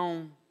on? Is it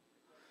on?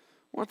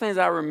 One of the things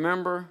I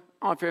remember,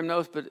 I don't know if you ever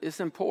noticed, but it's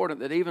important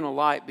that even a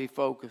light be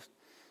focused.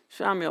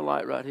 Shine me a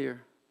light right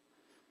here.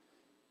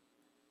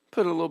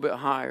 Put it a little bit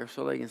higher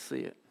so they can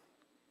see it.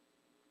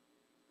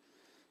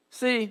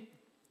 See,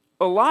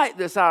 a light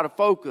that's out of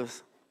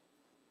focus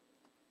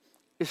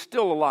is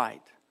still a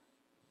light.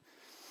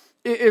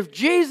 If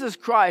Jesus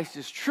Christ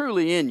is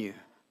truly in you,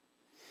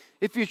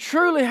 if you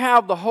truly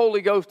have the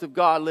Holy Ghost of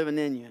God living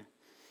in you,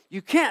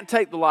 you can't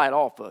take the light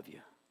off of you.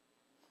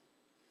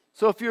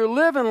 So if you're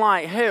living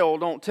like hell,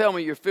 don't tell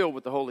me you're filled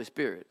with the Holy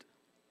Spirit.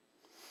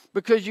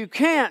 Because you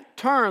can't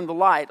turn the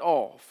light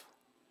off.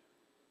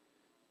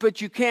 But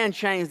you can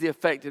change the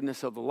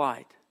effectiveness of the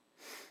light.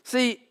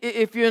 See,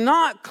 if you're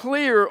not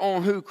clear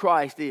on who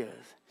Christ is,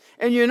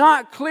 and you're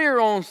not clear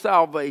on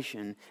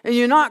salvation, and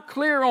you're not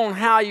clear on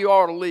how you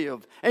ought to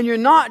live, and you're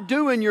not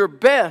doing your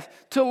best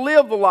to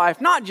live the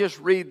life, not just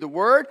read the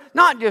Word,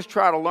 not just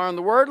try to learn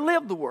the Word,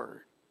 live the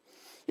Word.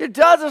 It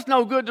does us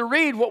no good to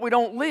read what we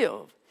don't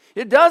live.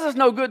 It does us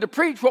no good to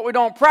preach what we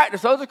don't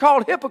practice. Those are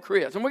called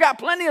hypocrites, and we got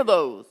plenty of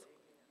those.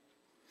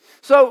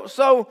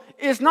 So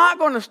it's not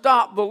going to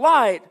stop the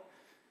light,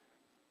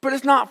 but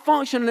it's not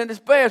functioning at its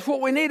best.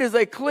 What we need is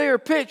a clear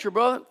picture,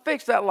 brother.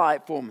 Fix that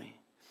light for me.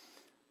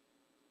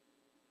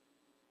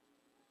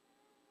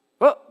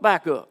 Oh,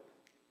 back up.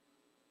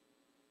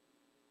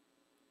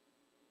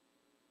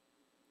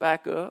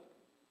 Back up.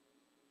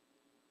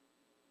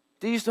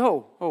 Do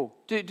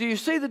you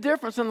see the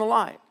difference in the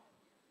light?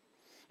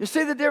 You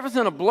see the difference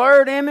in a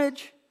blurred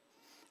image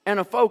and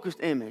a focused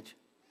image.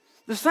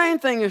 The same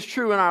thing is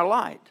true in our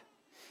light.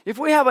 If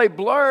we have a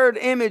blurred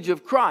image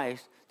of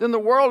Christ, then the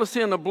world is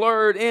seeing a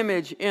blurred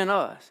image in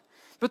us.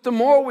 But the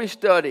more we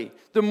study,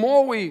 the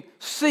more we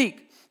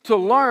seek to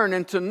learn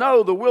and to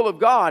know the will of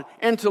God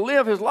and to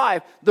live His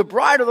life, the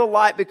brighter the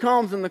light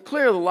becomes and the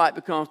clearer the light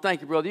becomes.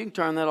 Thank you, brother. You can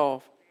turn that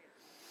off.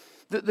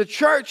 The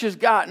church has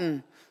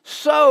gotten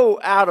so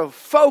out of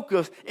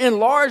focus in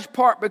large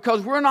part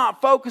because we're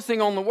not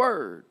focusing on the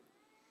Word.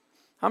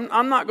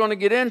 I'm not going to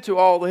get into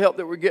all the help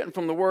that we're getting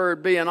from the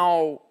Word being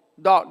all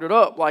doctored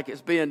up like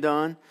it's being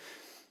done.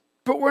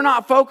 But we're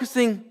not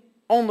focusing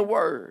on the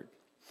Word.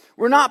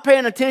 We're not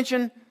paying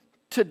attention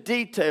to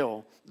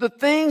detail. The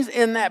things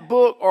in that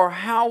book are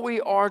how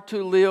we are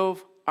to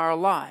live our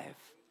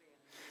life.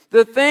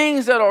 The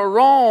things that are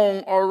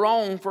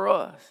wrong for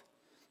us.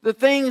 The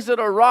things that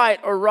are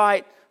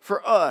right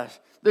for us.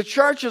 The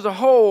church as a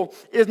whole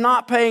is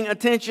not paying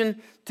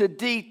attention to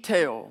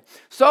detail.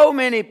 So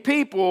many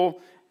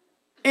people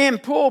in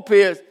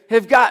pulpits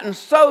have gotten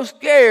so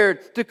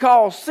scared to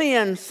call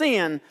sin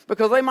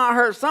because they might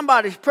hurt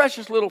somebody's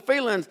precious little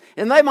feelings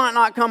and they might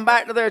not come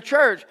back to their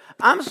church.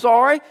 I'm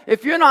sorry,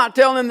 if you're not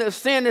telling them that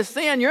sin is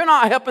sin, you're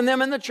not helping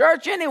them in the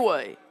church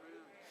anyway.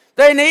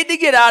 They need to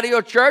get out of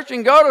your church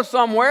and go to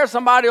somewhere.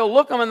 Somebody will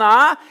look them in the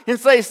eye and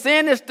say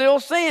sin is still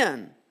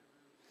sin.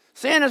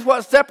 Sin is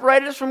what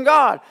separated us from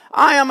God.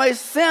 I am a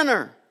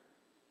sinner.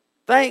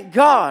 Thank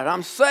God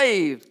I'm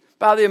saved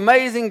by the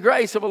amazing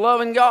grace of a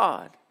loving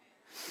God.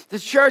 The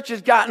church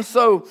has gotten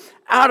so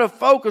out of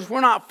focus.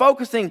 We're not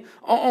focusing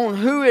on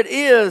who it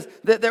is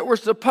that we're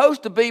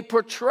supposed to be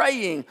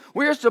portraying.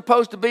 We're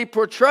supposed to be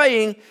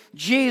portraying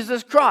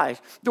Jesus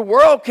Christ. The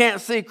world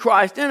can't see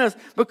Christ in us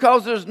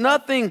because there's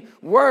nothing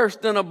worse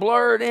than a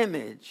blurred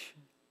image.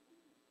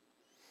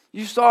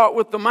 You saw it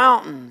with the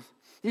mountains.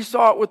 You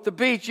saw it with the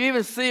beach. You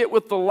even see it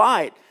with the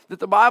light. That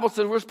the Bible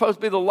says we're supposed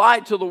to be the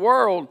light to the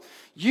world.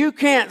 You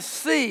can't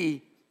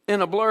see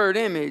in a blurred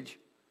image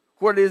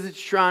what it is that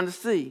you're trying to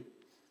see.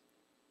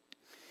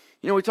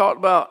 You know, we talked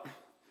about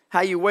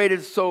how you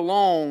waited so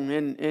long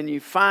and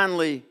you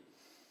finally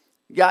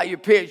got your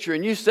picture.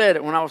 And you said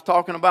it when I was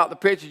talking about the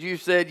pictures. You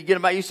said,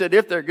 you said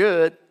if they're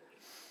good.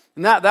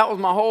 And that was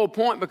my whole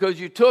point, because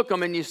you took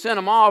them and you sent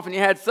them off and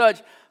you had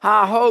such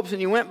high hopes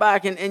and you went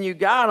back and you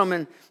got them.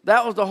 And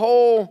that was the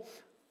whole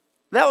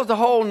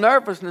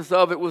nervousness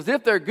of it, was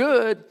if they're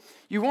good,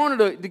 you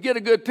wanted to get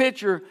a good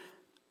picture.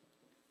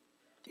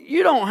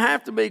 You don't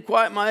have to be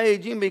quite my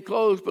age. You can be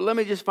close, but let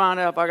me just find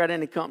out if I got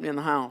any company in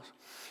the house.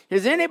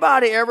 Has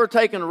anybody ever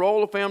taken a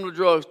roll of film to the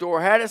drugstore,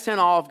 had it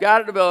sent off,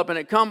 got it developed, and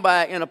it come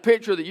back, and a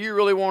picture that you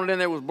really wanted in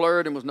there was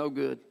blurred and was no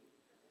good?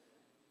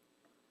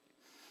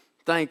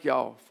 Thank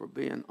y'all for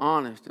being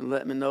honest and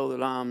letting me know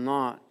that I'm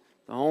not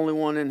the only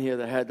one in here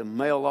that had to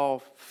mail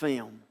off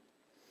film.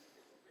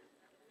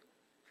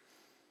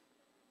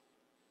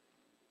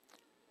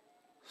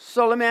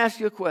 So let me ask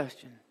you a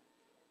question.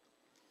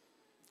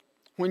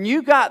 When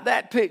you got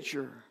that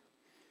picture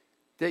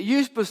that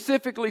you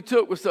specifically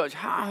took with such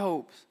high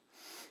hopes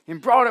and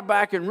brought it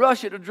back and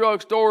rushed it to the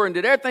drugstore and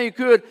did everything you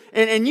could,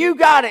 and you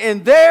got it,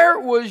 and there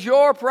was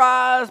your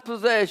prized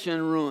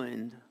possession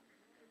ruined.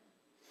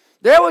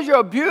 There was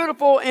your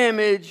beautiful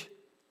image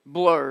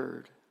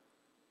blurred.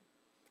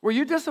 Were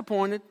you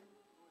disappointed?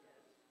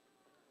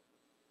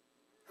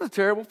 It was a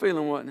terrible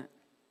feeling, wasn't it?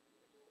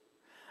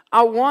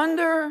 I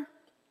wonder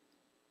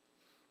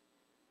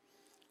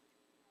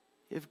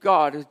if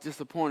God is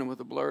disappointed with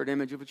the blurred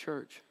image of a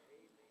church.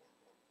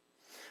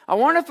 I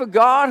wonder if a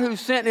God who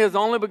sent His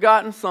only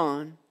begotten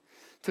Son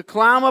to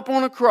climb up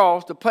on a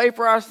cross to pay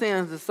for our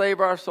sins to save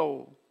our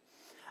soul,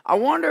 I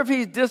wonder if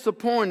He's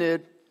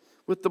disappointed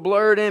with the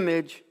blurred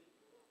image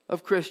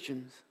of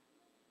Christians.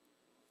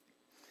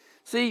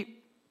 See,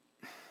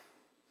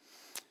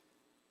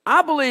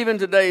 I believe in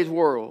today's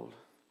world.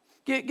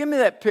 Give me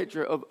that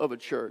picture of a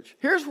church.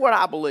 Here's what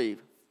I believe.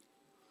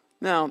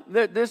 Now,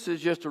 this is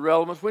just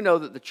irrelevance. We know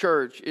that the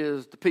church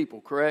is the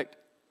people, correct?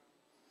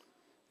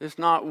 It's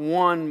not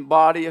one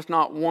body. It's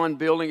not one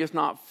building. It's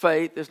not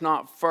Faith. It's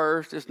not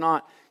First. It's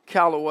not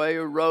Callaway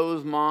or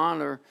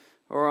Rosemont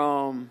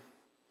or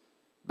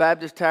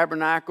Baptist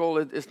Tabernacle.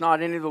 It's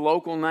not any of the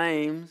local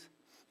names.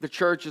 The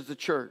church is the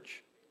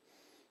church.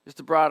 It's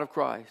the bride of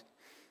Christ.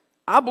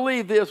 I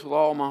believe this with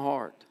all my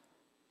heart.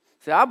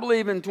 See, I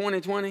believe in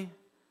 2020.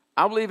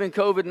 I believe in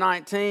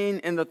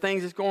COVID-19 and the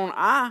things that's going on.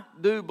 I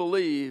do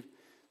believe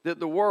that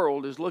the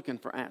world is looking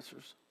for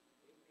answers.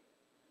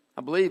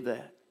 I believe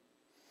that.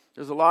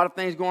 There's a lot of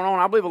things going on.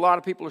 I believe a lot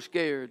of people are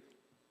scared.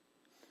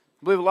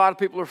 I believe a lot of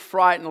people are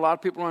frightened. A lot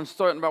of people are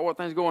uncertain about what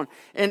things are going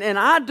on. And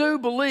I do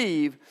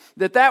believe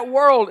that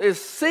world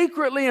is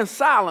secretly and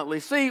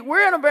silently. See,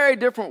 we're in a very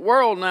different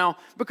world now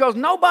because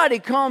nobody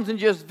comes and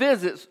just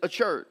visits a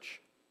church.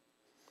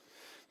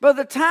 By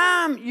the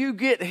time you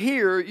get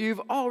here,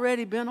 you've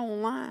already been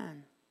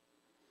online.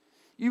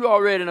 You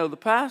already know the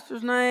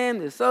pastor's name,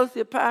 the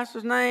associate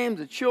pastor's name,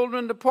 the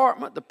children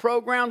department, the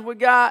programs we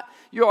got.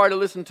 You already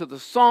listened to the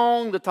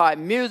song, the type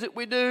of music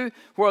we do,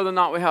 whether or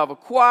not we have a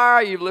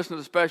choir. You've listened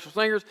to special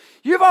singers.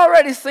 You've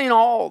already seen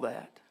all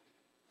that.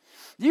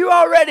 You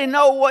already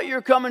know what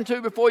you're coming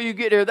to before you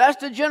get here. That's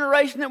the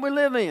generation that we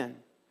live in.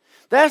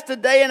 That's the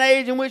day and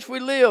age in which we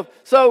live.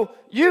 So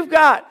you've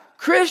got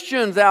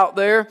Christians out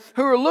there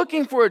who are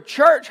looking for a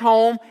church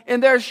home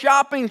and they're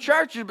shopping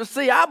churches. But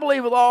see, I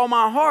believe with all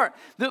my heart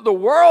that the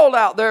world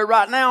out there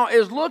right now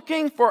is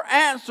looking for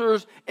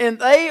answers and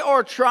they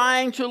are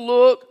trying to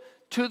look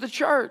to the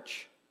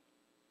church.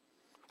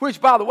 Which,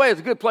 by the way, is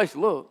a good place to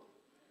look.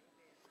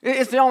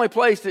 It's the only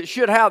place that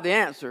should have the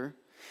answer.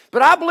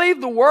 But I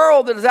believe the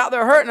world that is out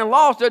there hurting and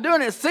lost, they're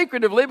doing it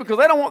secretively because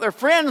they don't want their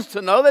friends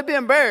to know. They'd be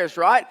embarrassed,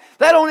 right?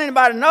 They don't want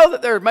anybody to know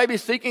that they're maybe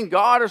seeking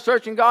God or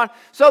searching God.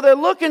 So they're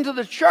looking to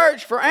the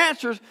church for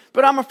answers,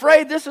 but I'm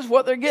afraid this is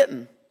what they're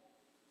getting.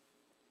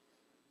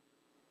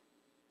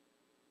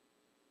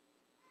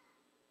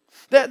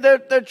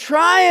 They're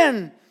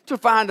trying to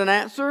find an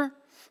answer.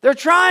 They're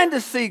trying to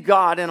see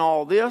God in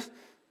all this,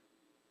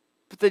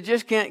 but they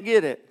just can't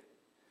get it.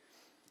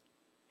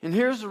 And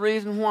here's the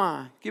reason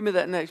why. Give me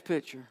that next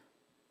picture.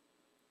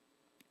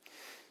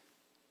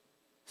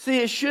 See,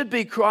 it should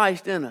be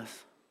Christ in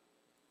us.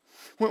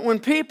 When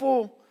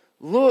people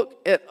look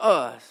at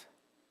us,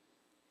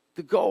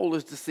 the goal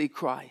is to see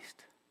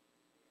Christ.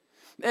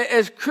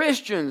 As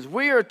Christians,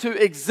 we are to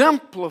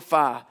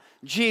exemplify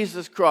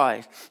Jesus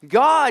Christ.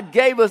 God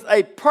gave us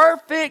a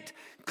perfect,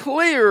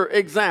 clear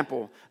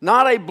example.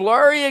 Not a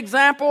blurry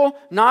example,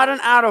 not an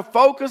out of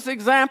focus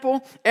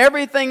example.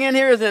 Everything in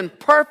here is in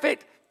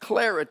perfect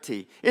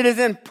clarity. It is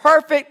in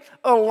perfect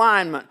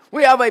alignment.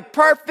 We have a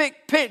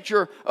perfect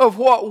picture of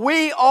what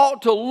we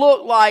ought to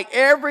look like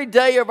every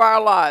day of our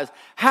lives,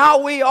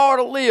 how we ought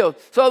to live,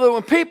 so that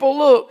when people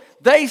look,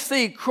 they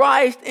see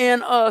Christ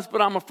in us,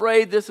 but I'm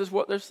afraid this is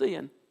what they're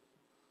seeing.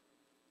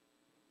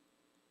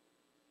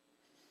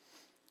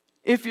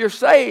 If you're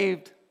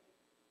saved,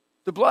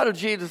 the blood of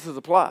Jesus is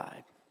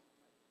applied.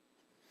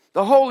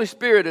 The Holy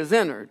Spirit is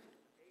entered,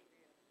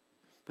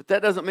 but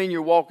that doesn't mean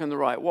you're walking the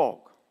right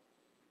walk.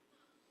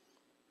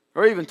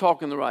 Or even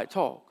talking the right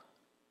talk.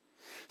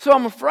 So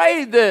I'm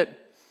afraid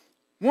that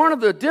one of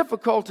the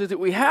difficulties that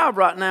we have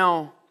right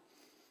now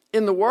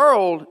in the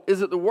world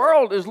is that the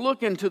world is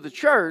looking to the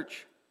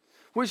church,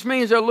 which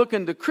means they're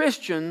looking to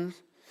Christians,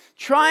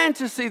 trying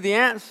to see the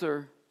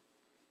answer,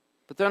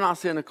 but they're not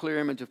seeing a clear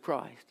image of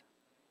Christ.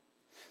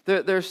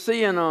 They're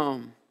seeing,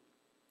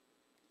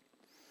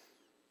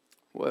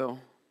 well,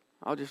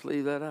 I'll just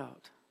leave that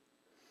out.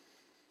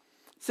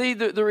 See,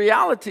 the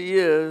reality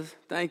is,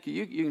 thank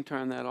you, you can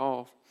turn that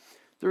off.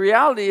 The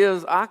reality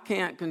is I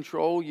can't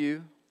control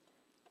you,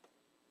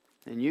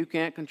 and you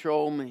can't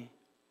control me.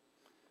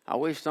 I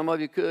wish some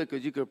of you could,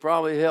 because you could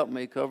probably help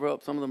me cover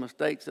up some of the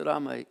mistakes that I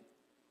make.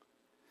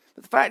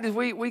 But the fact is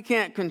we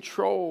can't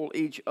control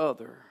each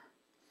other.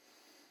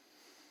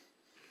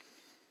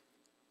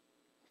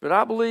 But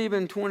I believe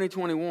in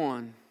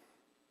 2021,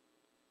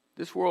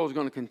 this world is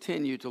going to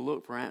continue to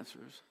look for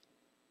answers.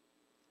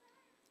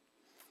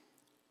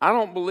 I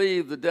don't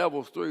believe the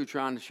devil's through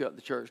trying to shut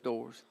the church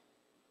doors.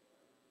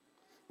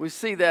 We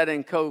see that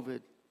in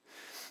COVID.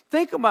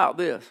 Think about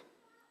this.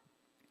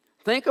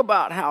 Think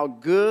about how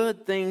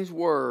good things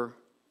were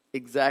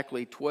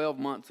exactly 12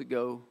 months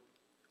ago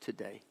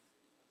today.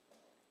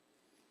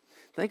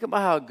 Think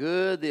about how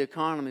good the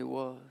economy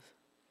was.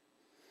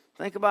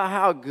 Think about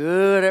how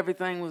good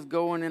everything was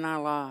going in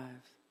our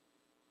lives.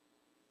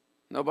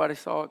 Nobody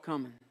saw it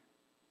coming.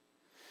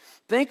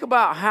 Think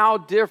about how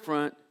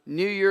different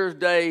New Year's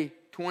Day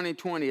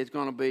 2020 is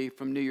going to be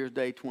from New Year's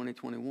Day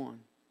 2021.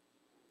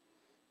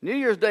 New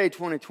Year's Day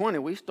 2020,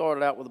 we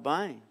started out with a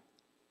bang.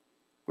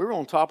 We were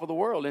on top of the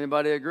world.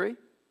 Anybody agree?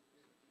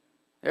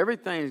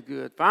 Everything's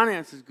good.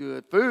 Finance is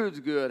good.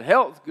 Food's good.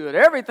 Health's good.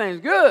 Everything's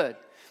good.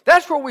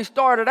 That's where we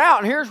started out,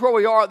 and here's where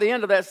we are at the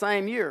end of that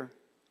same year.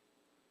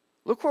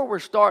 Look where we're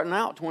starting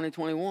out,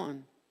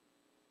 2021.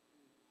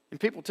 And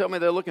people tell me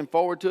they're looking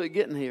forward to it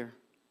getting here.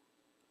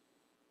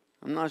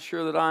 I'm not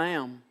sure that I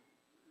am.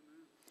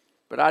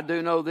 But I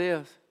do know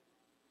this.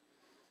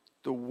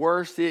 the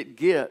worse it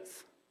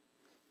gets,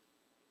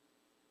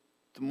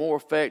 the more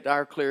effect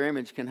our clear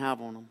image can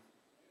have on them.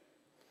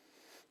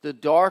 The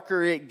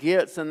darker it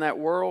gets in that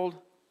world,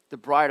 the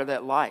brighter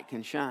that light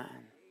can shine.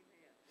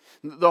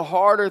 The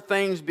harder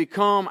things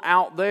become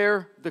out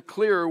there, the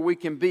clearer we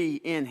can be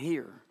in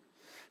here.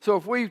 So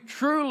if we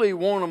truly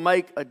want to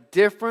make a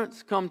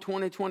difference come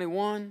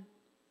 2021,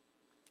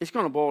 it's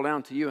going to boil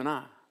down to you and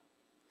I.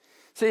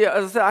 See,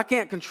 as I said, I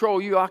can't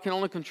control you, I can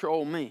only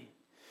control me.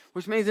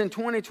 Which means in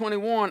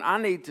 2021, I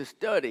need to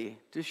study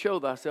to show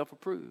thyself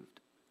approved.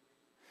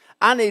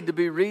 I need to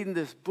be reading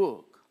this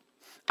book.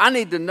 I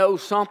need to know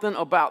something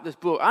about this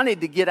book. I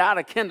need to get out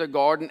of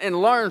kindergarten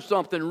and learn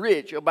something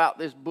rich about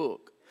this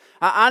book.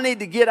 I need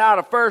to get out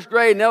of first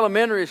grade and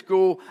elementary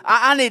school.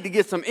 I need to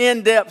get some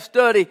in-depth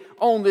study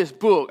on this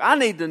book. I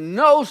need to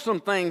know some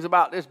things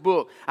about this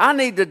book. I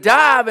need to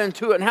dive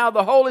into it and have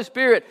the Holy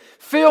Spirit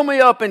fill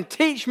me up and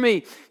teach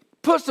me.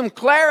 Put some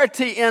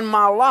clarity in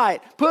my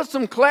light. Put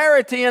some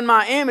clarity in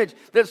my image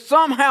that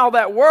somehow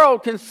that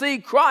world can see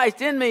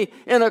Christ in me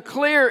in a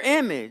clear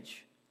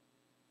image.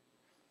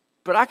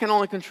 But I can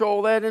only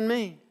control that in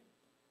me.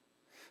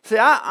 See,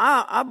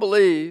 I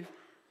believe,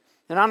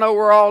 and I know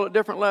we're all at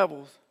different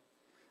levels.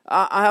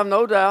 I have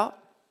no doubt,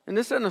 and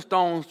this isn't a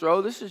stone's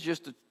throw. This is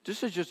just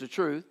the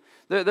truth.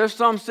 There's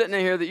some sitting in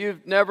here that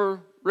you've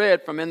never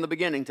read from in the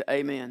beginning to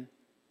amen.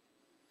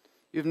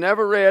 You've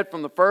never read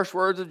from the first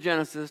words of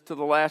Genesis to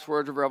the last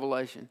words of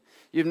Revelation.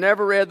 You've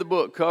never read the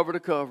book cover to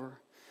cover.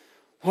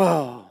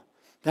 Whoa,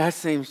 that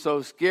seems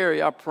so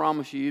scary. I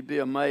promise you'd be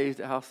amazed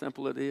at how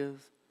simple it is.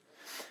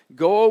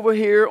 Go over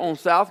here on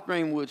South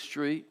Greenwood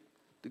Street,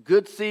 the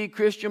Good Seed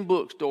Christian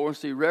Bookstore, and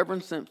see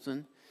Reverend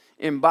Simpson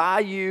and buy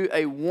you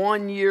a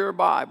 1-year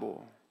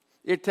Bible.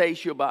 It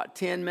takes you about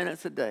 10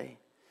 minutes a day.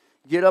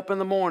 Get up in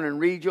the morning,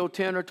 read your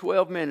 10 or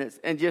 12 minutes,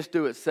 and just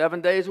do it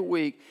 7 days a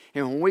week.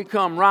 And when we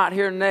come right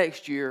here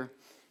next year,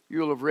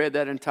 you'll have read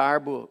that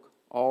entire book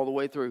all the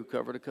way through,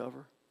 cover to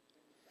cover.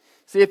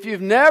 See, if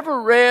you've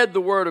never read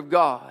the Word of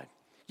God,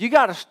 you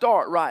got to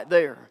start right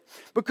there,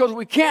 because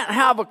we can't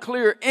have a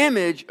clear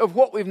image of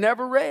what we've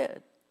never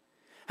read.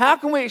 How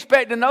can we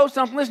expect to know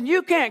something? Listen,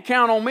 you can't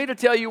count on me to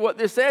tell you what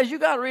this says. You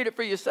got to read it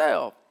for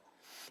yourself.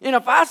 And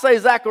if I say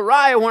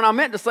Zechariah when I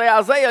meant to say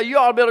Isaiah, you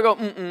ought to be able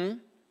to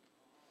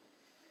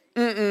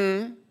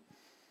go,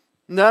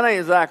 that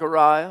ain't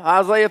Zechariah.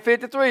 Isaiah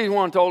 53 is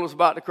one told us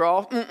about the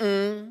cross.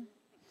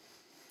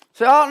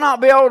 So I ought not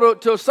be able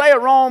to say a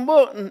wrong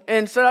book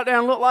and sit out there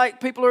and look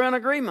like people are in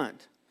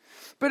agreement.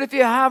 But if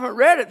you haven't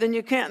read it, then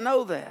you can't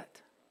know that.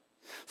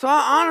 So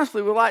I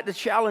honestly would like to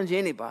challenge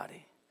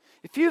anybody.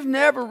 If you've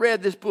never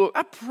read this book,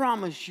 I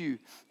promise you,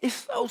 it's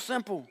so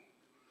simple.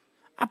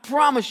 I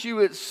promise you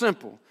it's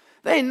simple.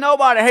 There ain't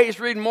nobody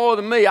hates reading more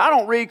than me. I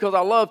don't read because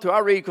I love to. I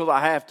read because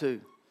I have to.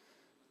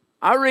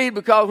 I read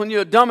because when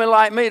you're a dummy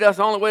like me, that's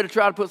the only way to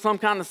try to put some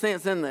kind of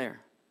sense in there.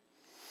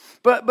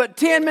 But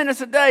 10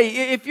 minutes a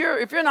day, if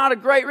you're not a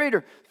great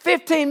reader,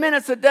 15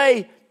 minutes a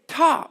day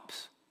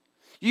tops.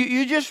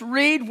 You just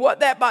read what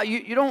that Bible.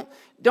 You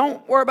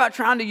don't worry about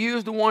trying to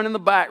use the one in the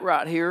back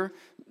right here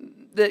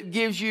that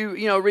gives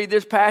you, read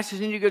this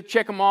passage and you go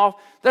check them off.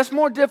 That's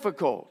more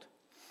difficult.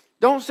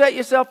 Don't set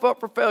yourself up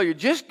for failure.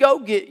 Just go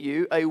get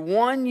you a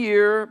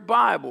 1-year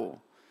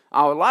Bible.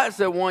 I would like to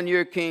say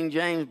 1-year King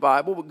James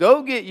Bible, but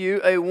go get you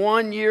a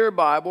 1-year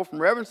Bible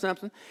from Reverend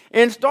Simpson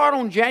and start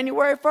on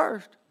January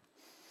 1st.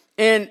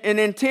 And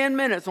in 10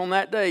 minutes on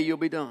that day, you'll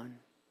be done.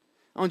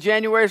 On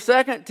January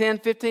 2nd, 10,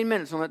 15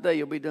 minutes on that day,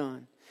 you'll be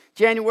done.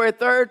 January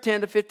 3rd,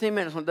 10 to 15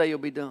 minutes on the day, you'll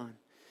be done.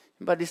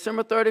 And by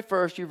December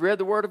 31st, you've read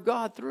the Word of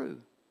God through.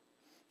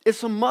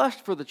 It's a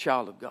must for the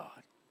child of God.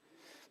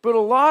 But a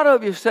lot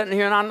of you sitting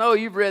here, and I know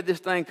you've read this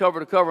thing cover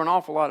to cover an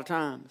awful lot of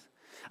times.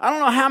 I don't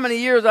know how many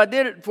years I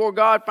did it before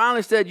God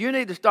finally said, you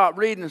need to stop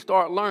reading and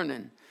start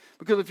learning.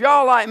 Because if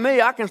y'all like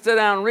me, I can sit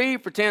down and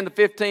read for 10 to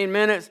 15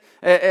 minutes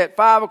at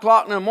 5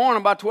 o'clock in the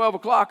morning. By 12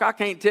 o'clock, I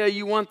can't tell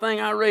you one thing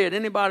I read.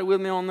 Anybody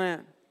with me on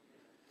that?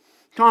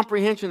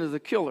 Comprehension is a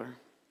killer.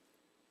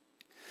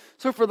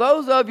 So for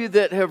those of you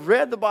that have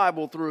read the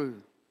Bible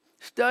through,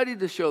 study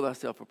to show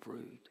thyself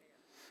approved.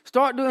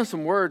 Start doing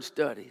some word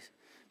studies.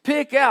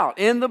 Pick out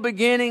in the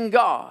beginning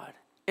God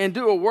and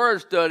do a word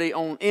study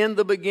on in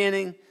the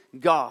beginning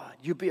God.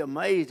 You'll be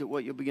amazed at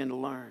what you'll begin to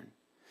learn.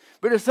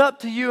 But it's up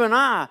to you and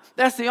I.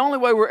 That's the only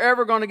way we're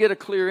ever going to get a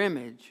clear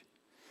image.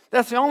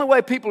 That's the only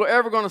way people are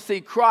ever going to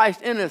see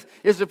Christ in us,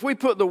 is if we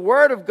put the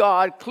Word of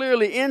God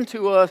clearly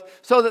into us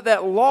so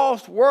that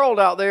lost world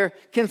out there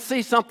can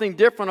see something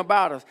different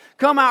about us.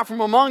 Come out from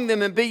among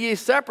them and be ye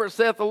separate,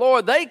 saith the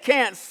Lord. They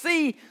can't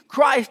see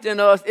Christ in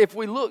us if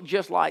we look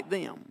just like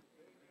them.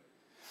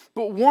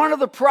 But one of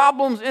the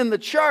problems in the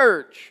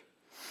church,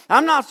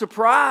 I'm not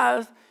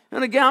surprised,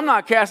 and again, I'm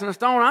not casting a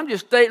stone, I'm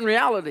just stating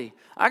reality.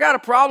 I got a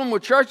problem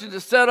with churches that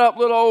set up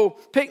little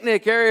old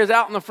picnic areas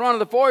out in the front of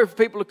the foyer for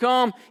people to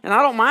come. And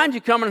I don't mind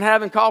you coming and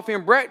having coffee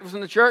and breakfast in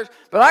the church.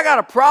 But I got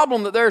a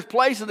problem that there's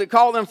places that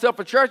call themselves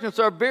a church and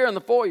serve beer in the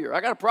foyer.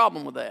 I got a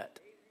problem with that.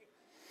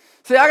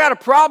 See, I got a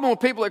problem with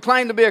people that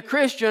claim to be a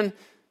Christian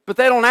but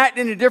they don't act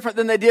any different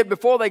than they did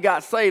before they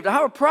got saved. I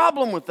have a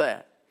problem with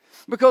that.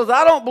 Because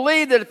I don't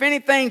believe that if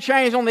anything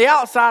changed on the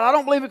outside, I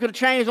don't believe it could have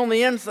changed on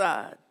the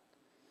inside.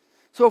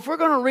 So if we're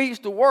going to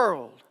reach the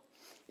world,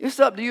 it's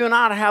up to you and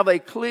I to have a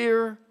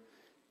clear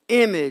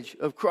image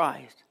of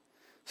Christ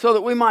so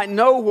that we might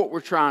know what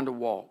we're trying to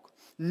walk,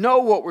 know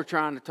what we're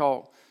trying to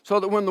talk, so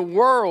that when the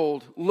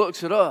world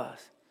looks at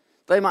us,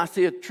 they might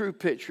see a true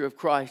picture of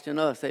Christ in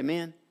us.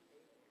 Amen?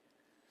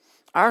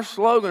 Our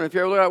slogan, if you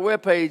ever look at our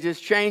webpage, is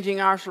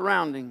changing our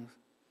surroundings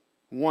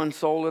one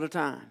soul at a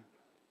time.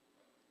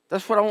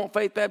 That's what I want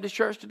Faith Baptist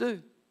Church to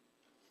do.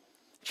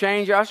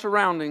 Change our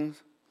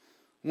surroundings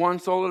one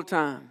soul at a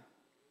time.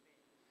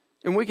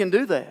 And we can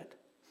do that.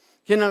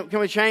 Can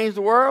we change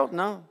the world?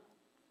 No.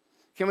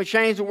 Can we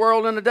change the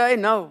world in a day?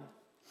 No.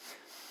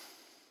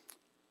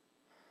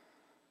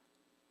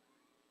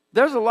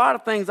 There's a lot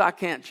of things I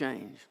can't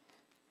change.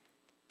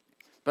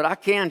 But I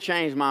can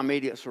change my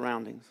immediate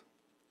surroundings.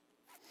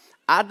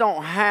 I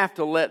don't have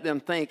to let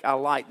them think I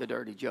like the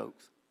dirty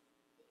jokes.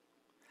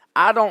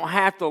 I don't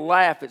have to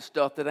laugh at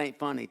stuff that ain't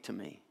funny to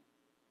me.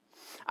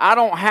 I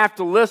don't have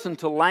to listen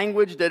to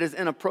language that is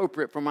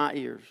inappropriate for my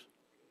ears.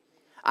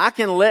 I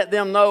can let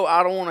them know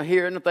I don't want to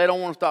hear it, and if they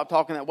don't want to stop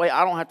talking that way,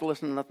 I don't have to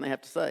listen to nothing they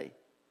have to say.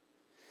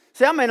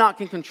 See, I may not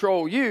can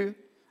control you.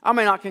 I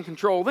may not can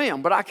control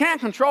them, but I can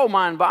control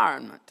my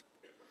environment.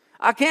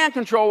 I can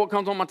control what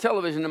comes on my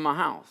television in my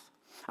house.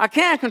 I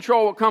can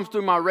control what comes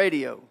through my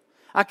radio.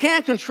 I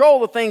can't control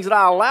the things that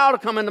I allow to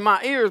come into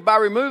my ears by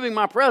removing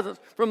my presence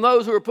from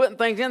those who are putting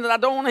things in that I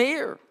don't want to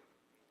hear.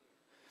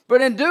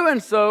 But in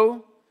doing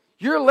so,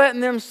 you're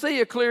letting them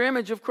see a clear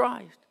image of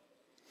Christ.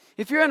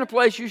 If you're in a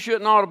place you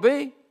shouldn't ought to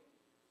be,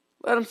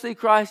 let them see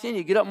Christ in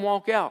you. Get up and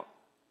walk out.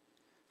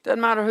 Doesn't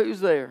matter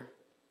who's there.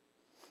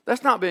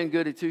 That's not being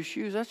goody two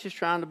shoes. That's just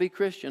trying to be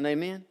Christian.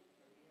 Amen?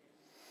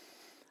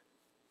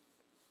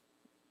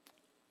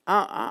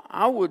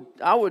 I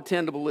would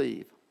tend to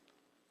believe,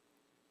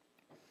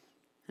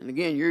 and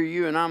again, you're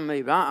you and I'm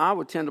me, but I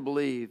would tend to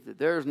believe that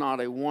there's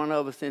not a one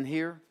of us in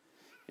here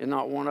and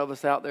not one of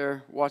us out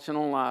there watching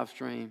on live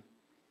stream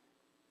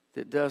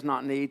that does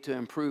not need to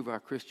improve our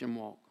Christian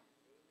walk.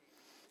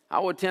 I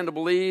would tend to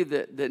believe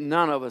that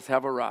none of us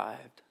have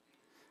arrived.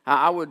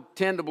 I would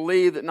tend to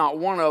believe that not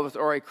one of us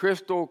are a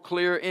crystal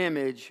clear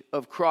image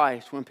of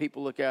Christ when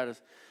people look at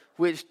us,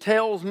 which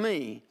tells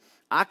me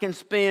I can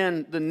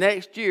spend the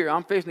next year,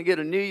 I'm fixing to get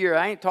a new year.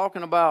 I ain't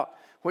talking about,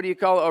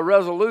 a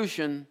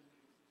resolution.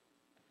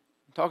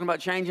 I'm talking about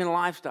changing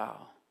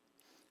lifestyle.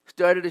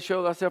 Study to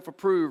show thyself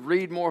approved,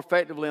 read more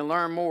effectively and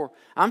learn more.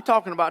 I'm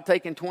talking about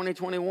taking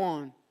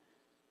 2021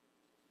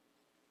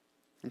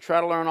 and try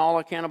to learn all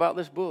I can about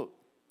this book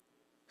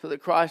so that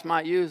Christ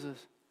might use us.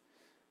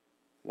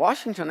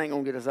 Washington ain't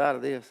going to get us out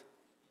of this.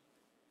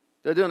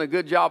 They're doing a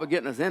good job of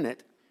getting us in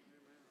it.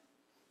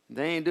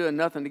 They ain't doing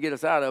nothing to get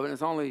us out of it.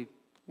 It's only,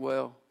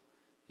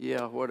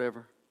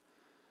 whatever.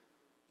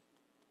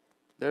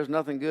 There's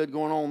nothing good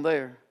going on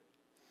there.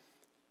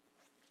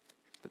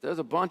 But there's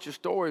a bunch of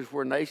stories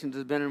where nations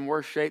have been in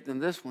worse shape than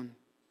this one.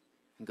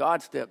 And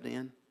God stepped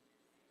in.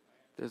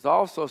 There's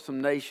also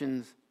some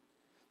nations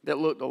that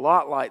looked a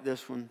lot like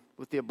this one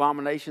with the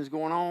abominations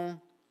going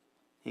on.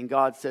 And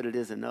God said it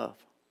is enough.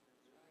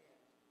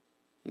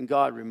 And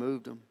God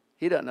removed them.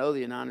 He doesn't owe the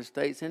United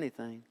States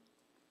anything.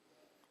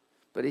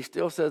 But he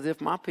still says, if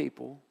my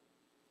people,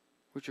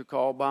 which are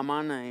called by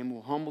my name,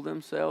 will humble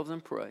themselves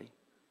and pray,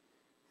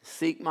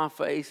 seek my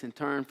face and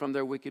turn from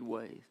their wicked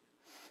ways,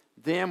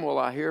 then will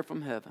I hear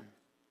from heaven.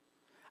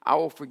 I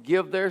will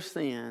forgive their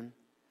sin,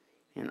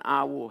 and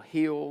I will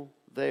heal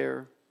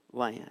their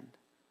land.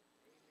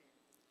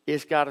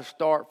 It's got to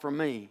start for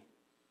me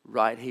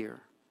right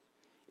here.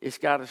 It's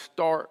got to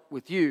start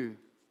with you,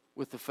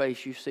 with the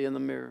face you see in the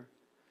mirror.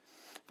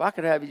 If I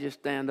could have you just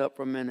stand up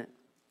for a minute.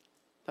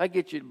 If I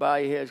get you to bow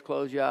your heads,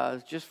 close your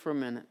eyes, just for a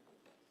minute.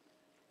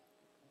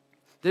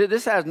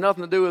 This has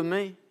nothing to do with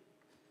me.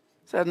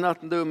 This has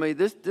nothing to do with me.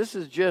 This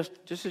is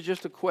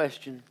just a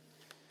question.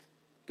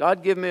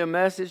 God give me a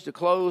message to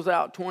close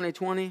out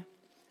 2020,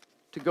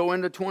 to go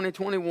into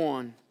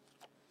 2021,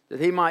 that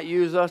he might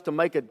use us to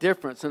make a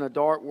difference in a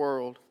dark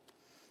world.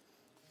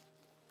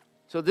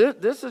 So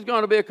this is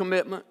going to be a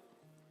commitment.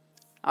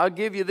 I'll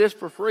give you this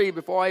for free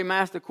before I even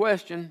ask the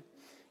question.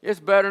 It's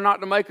better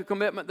not to make a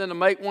commitment than to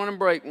make one and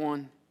break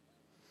one.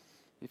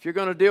 If you're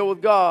going to deal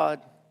with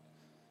God,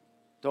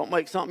 don't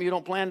make something you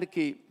don't plan to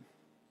keep.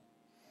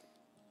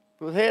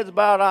 With heads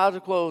bowed, eyes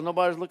are closed,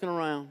 nobody's looking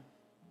around.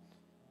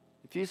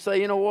 If you say,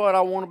 you know what,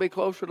 I want to be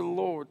closer to the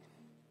Lord.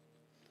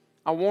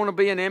 I want to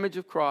be an image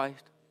of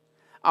Christ.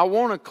 I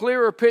want a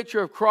clearer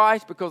picture of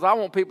Christ because I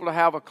want people to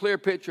have a clear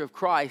picture of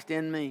Christ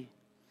in me.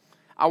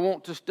 I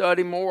want to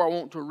study more. I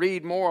want to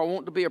read more. I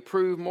want to be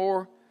approved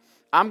more.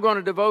 I'm going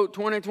to devote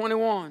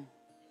 2021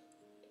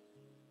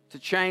 to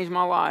change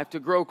my life, to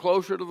grow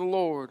closer to the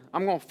Lord.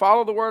 I'm going to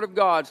follow the Word of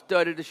God,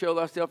 study to show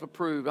thyself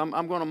approved.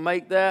 I'm going to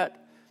make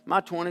that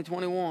my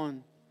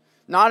 2021.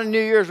 Not a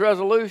New Year's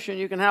resolution.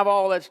 You can have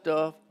all that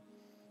stuff.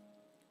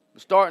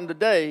 But starting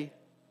today,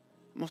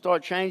 I'm going to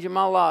start changing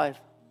my life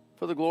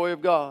for the glory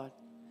of God.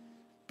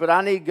 But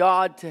I need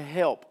God to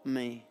help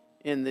me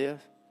in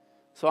this.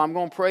 So I'm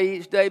going to pray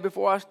each day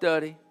before I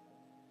study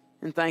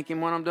and thank Him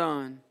when I'm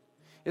done.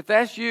 If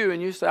that's you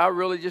and you say, I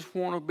really just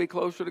want to be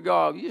closer to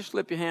God, you just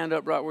slip your hand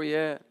up right where you're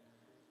at.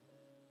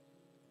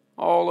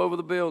 All over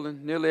the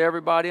building, nearly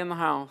everybody in the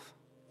house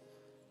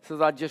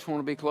says, I just want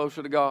to be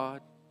closer to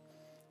God.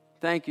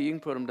 Thank you. You can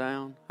put them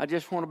down. I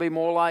just want to be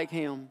more like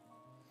Him.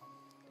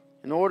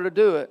 In order to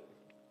do it,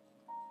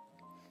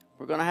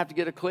 we're going to have to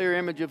get a clear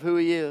image of who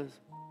He is,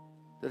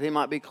 that He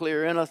might be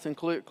clear in us and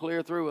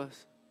clear through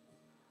us.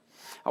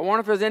 I wonder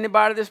if there's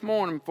anybody this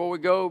morning, before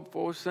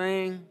we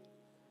sing,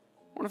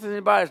 I wonder if there's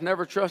anybody that's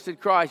never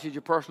trusted Christ as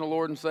your personal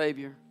Lord and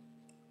Savior.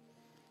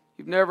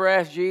 You've never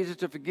asked Jesus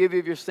to forgive you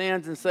of your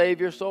sins and save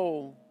your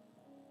soul.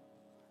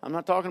 I'm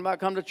not talking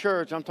about come to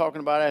church. I'm talking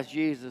about ask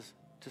Jesus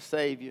to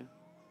save you.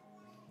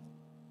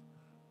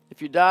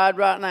 If you died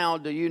right now,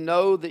 do you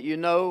know that you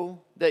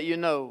know that you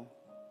know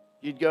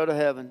you'd go to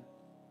heaven?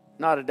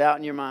 Not a doubt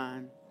in your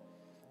mind.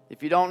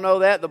 If you don't know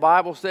that, the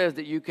Bible says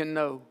that you can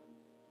know.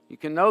 You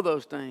can know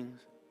those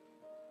things.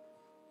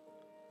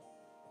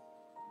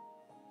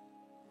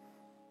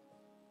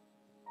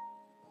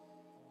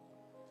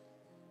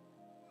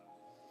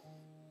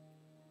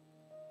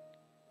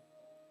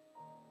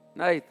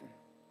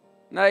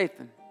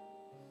 Nathan,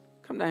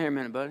 come down here a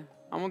minute, buddy.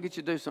 I'm going to get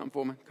you to do something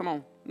for me. Come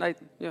on,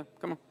 Nathan. Yeah,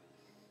 come on.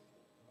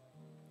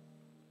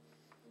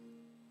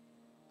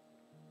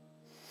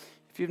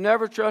 If you've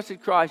never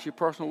trusted Christ, your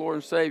personal Lord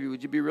and Savior,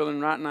 would you be willing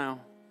right now?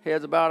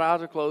 Heads bowed,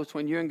 eyes are closed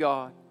between you and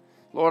God.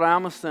 Lord,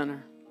 I'm a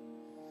sinner.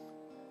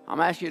 I'm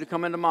asking you to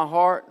come into my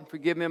heart and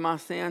forgive me of my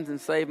sins and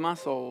save my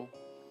soul.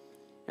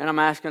 And I'm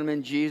asking them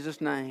in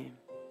Jesus' name.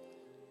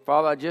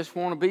 Father, I just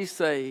want to be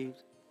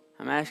saved.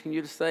 I'm asking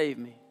you to save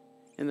me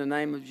in the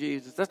name of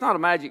Jesus. That's not a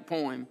magic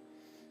poem.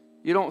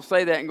 You don't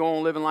say that and go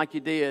on living like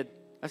you did.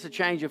 That's a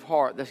change of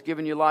heart. That's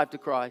giving your life to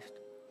Christ.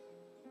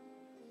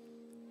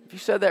 If you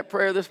said that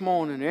prayer this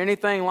morning or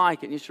anything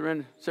like it and you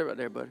surrender, sit right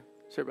there, buddy.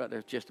 Sit right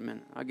there just a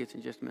minute. I'll get you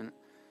in just a minute.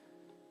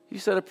 If you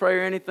said a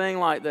prayer or anything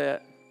like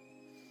that,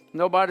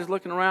 nobody's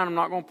looking around. I'm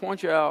not going to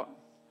point you out.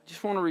 I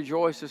just want to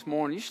rejoice this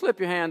morning. You slip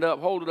your hand up,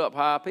 hold it up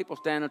high. People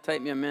stand there,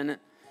 take me a minute.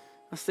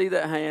 I see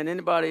that hand.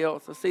 Anybody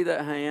else? I see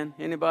that hand.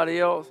 Anybody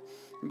else?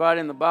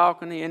 Anybody in the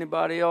balcony?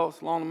 Anybody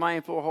else along the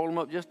main floor? Hold them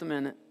up just a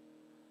minute.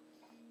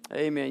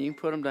 Amen. You can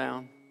put them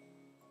down.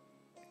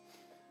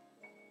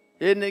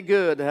 Isn't it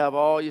good to have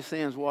all your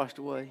sins washed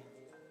away?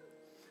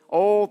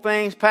 Old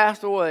things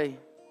passed away.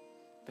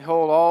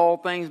 Behold, all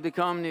things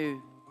become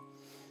new.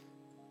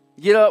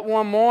 Get up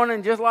one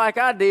morning just like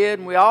I did,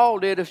 and we all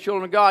did as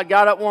children of God.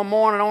 Got up one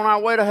morning on our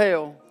way to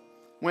hell.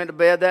 Went to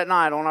bed that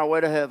night on our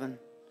way to heaven.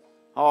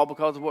 All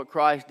because of what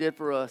Christ did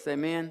for us.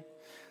 Amen.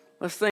 Let's sing.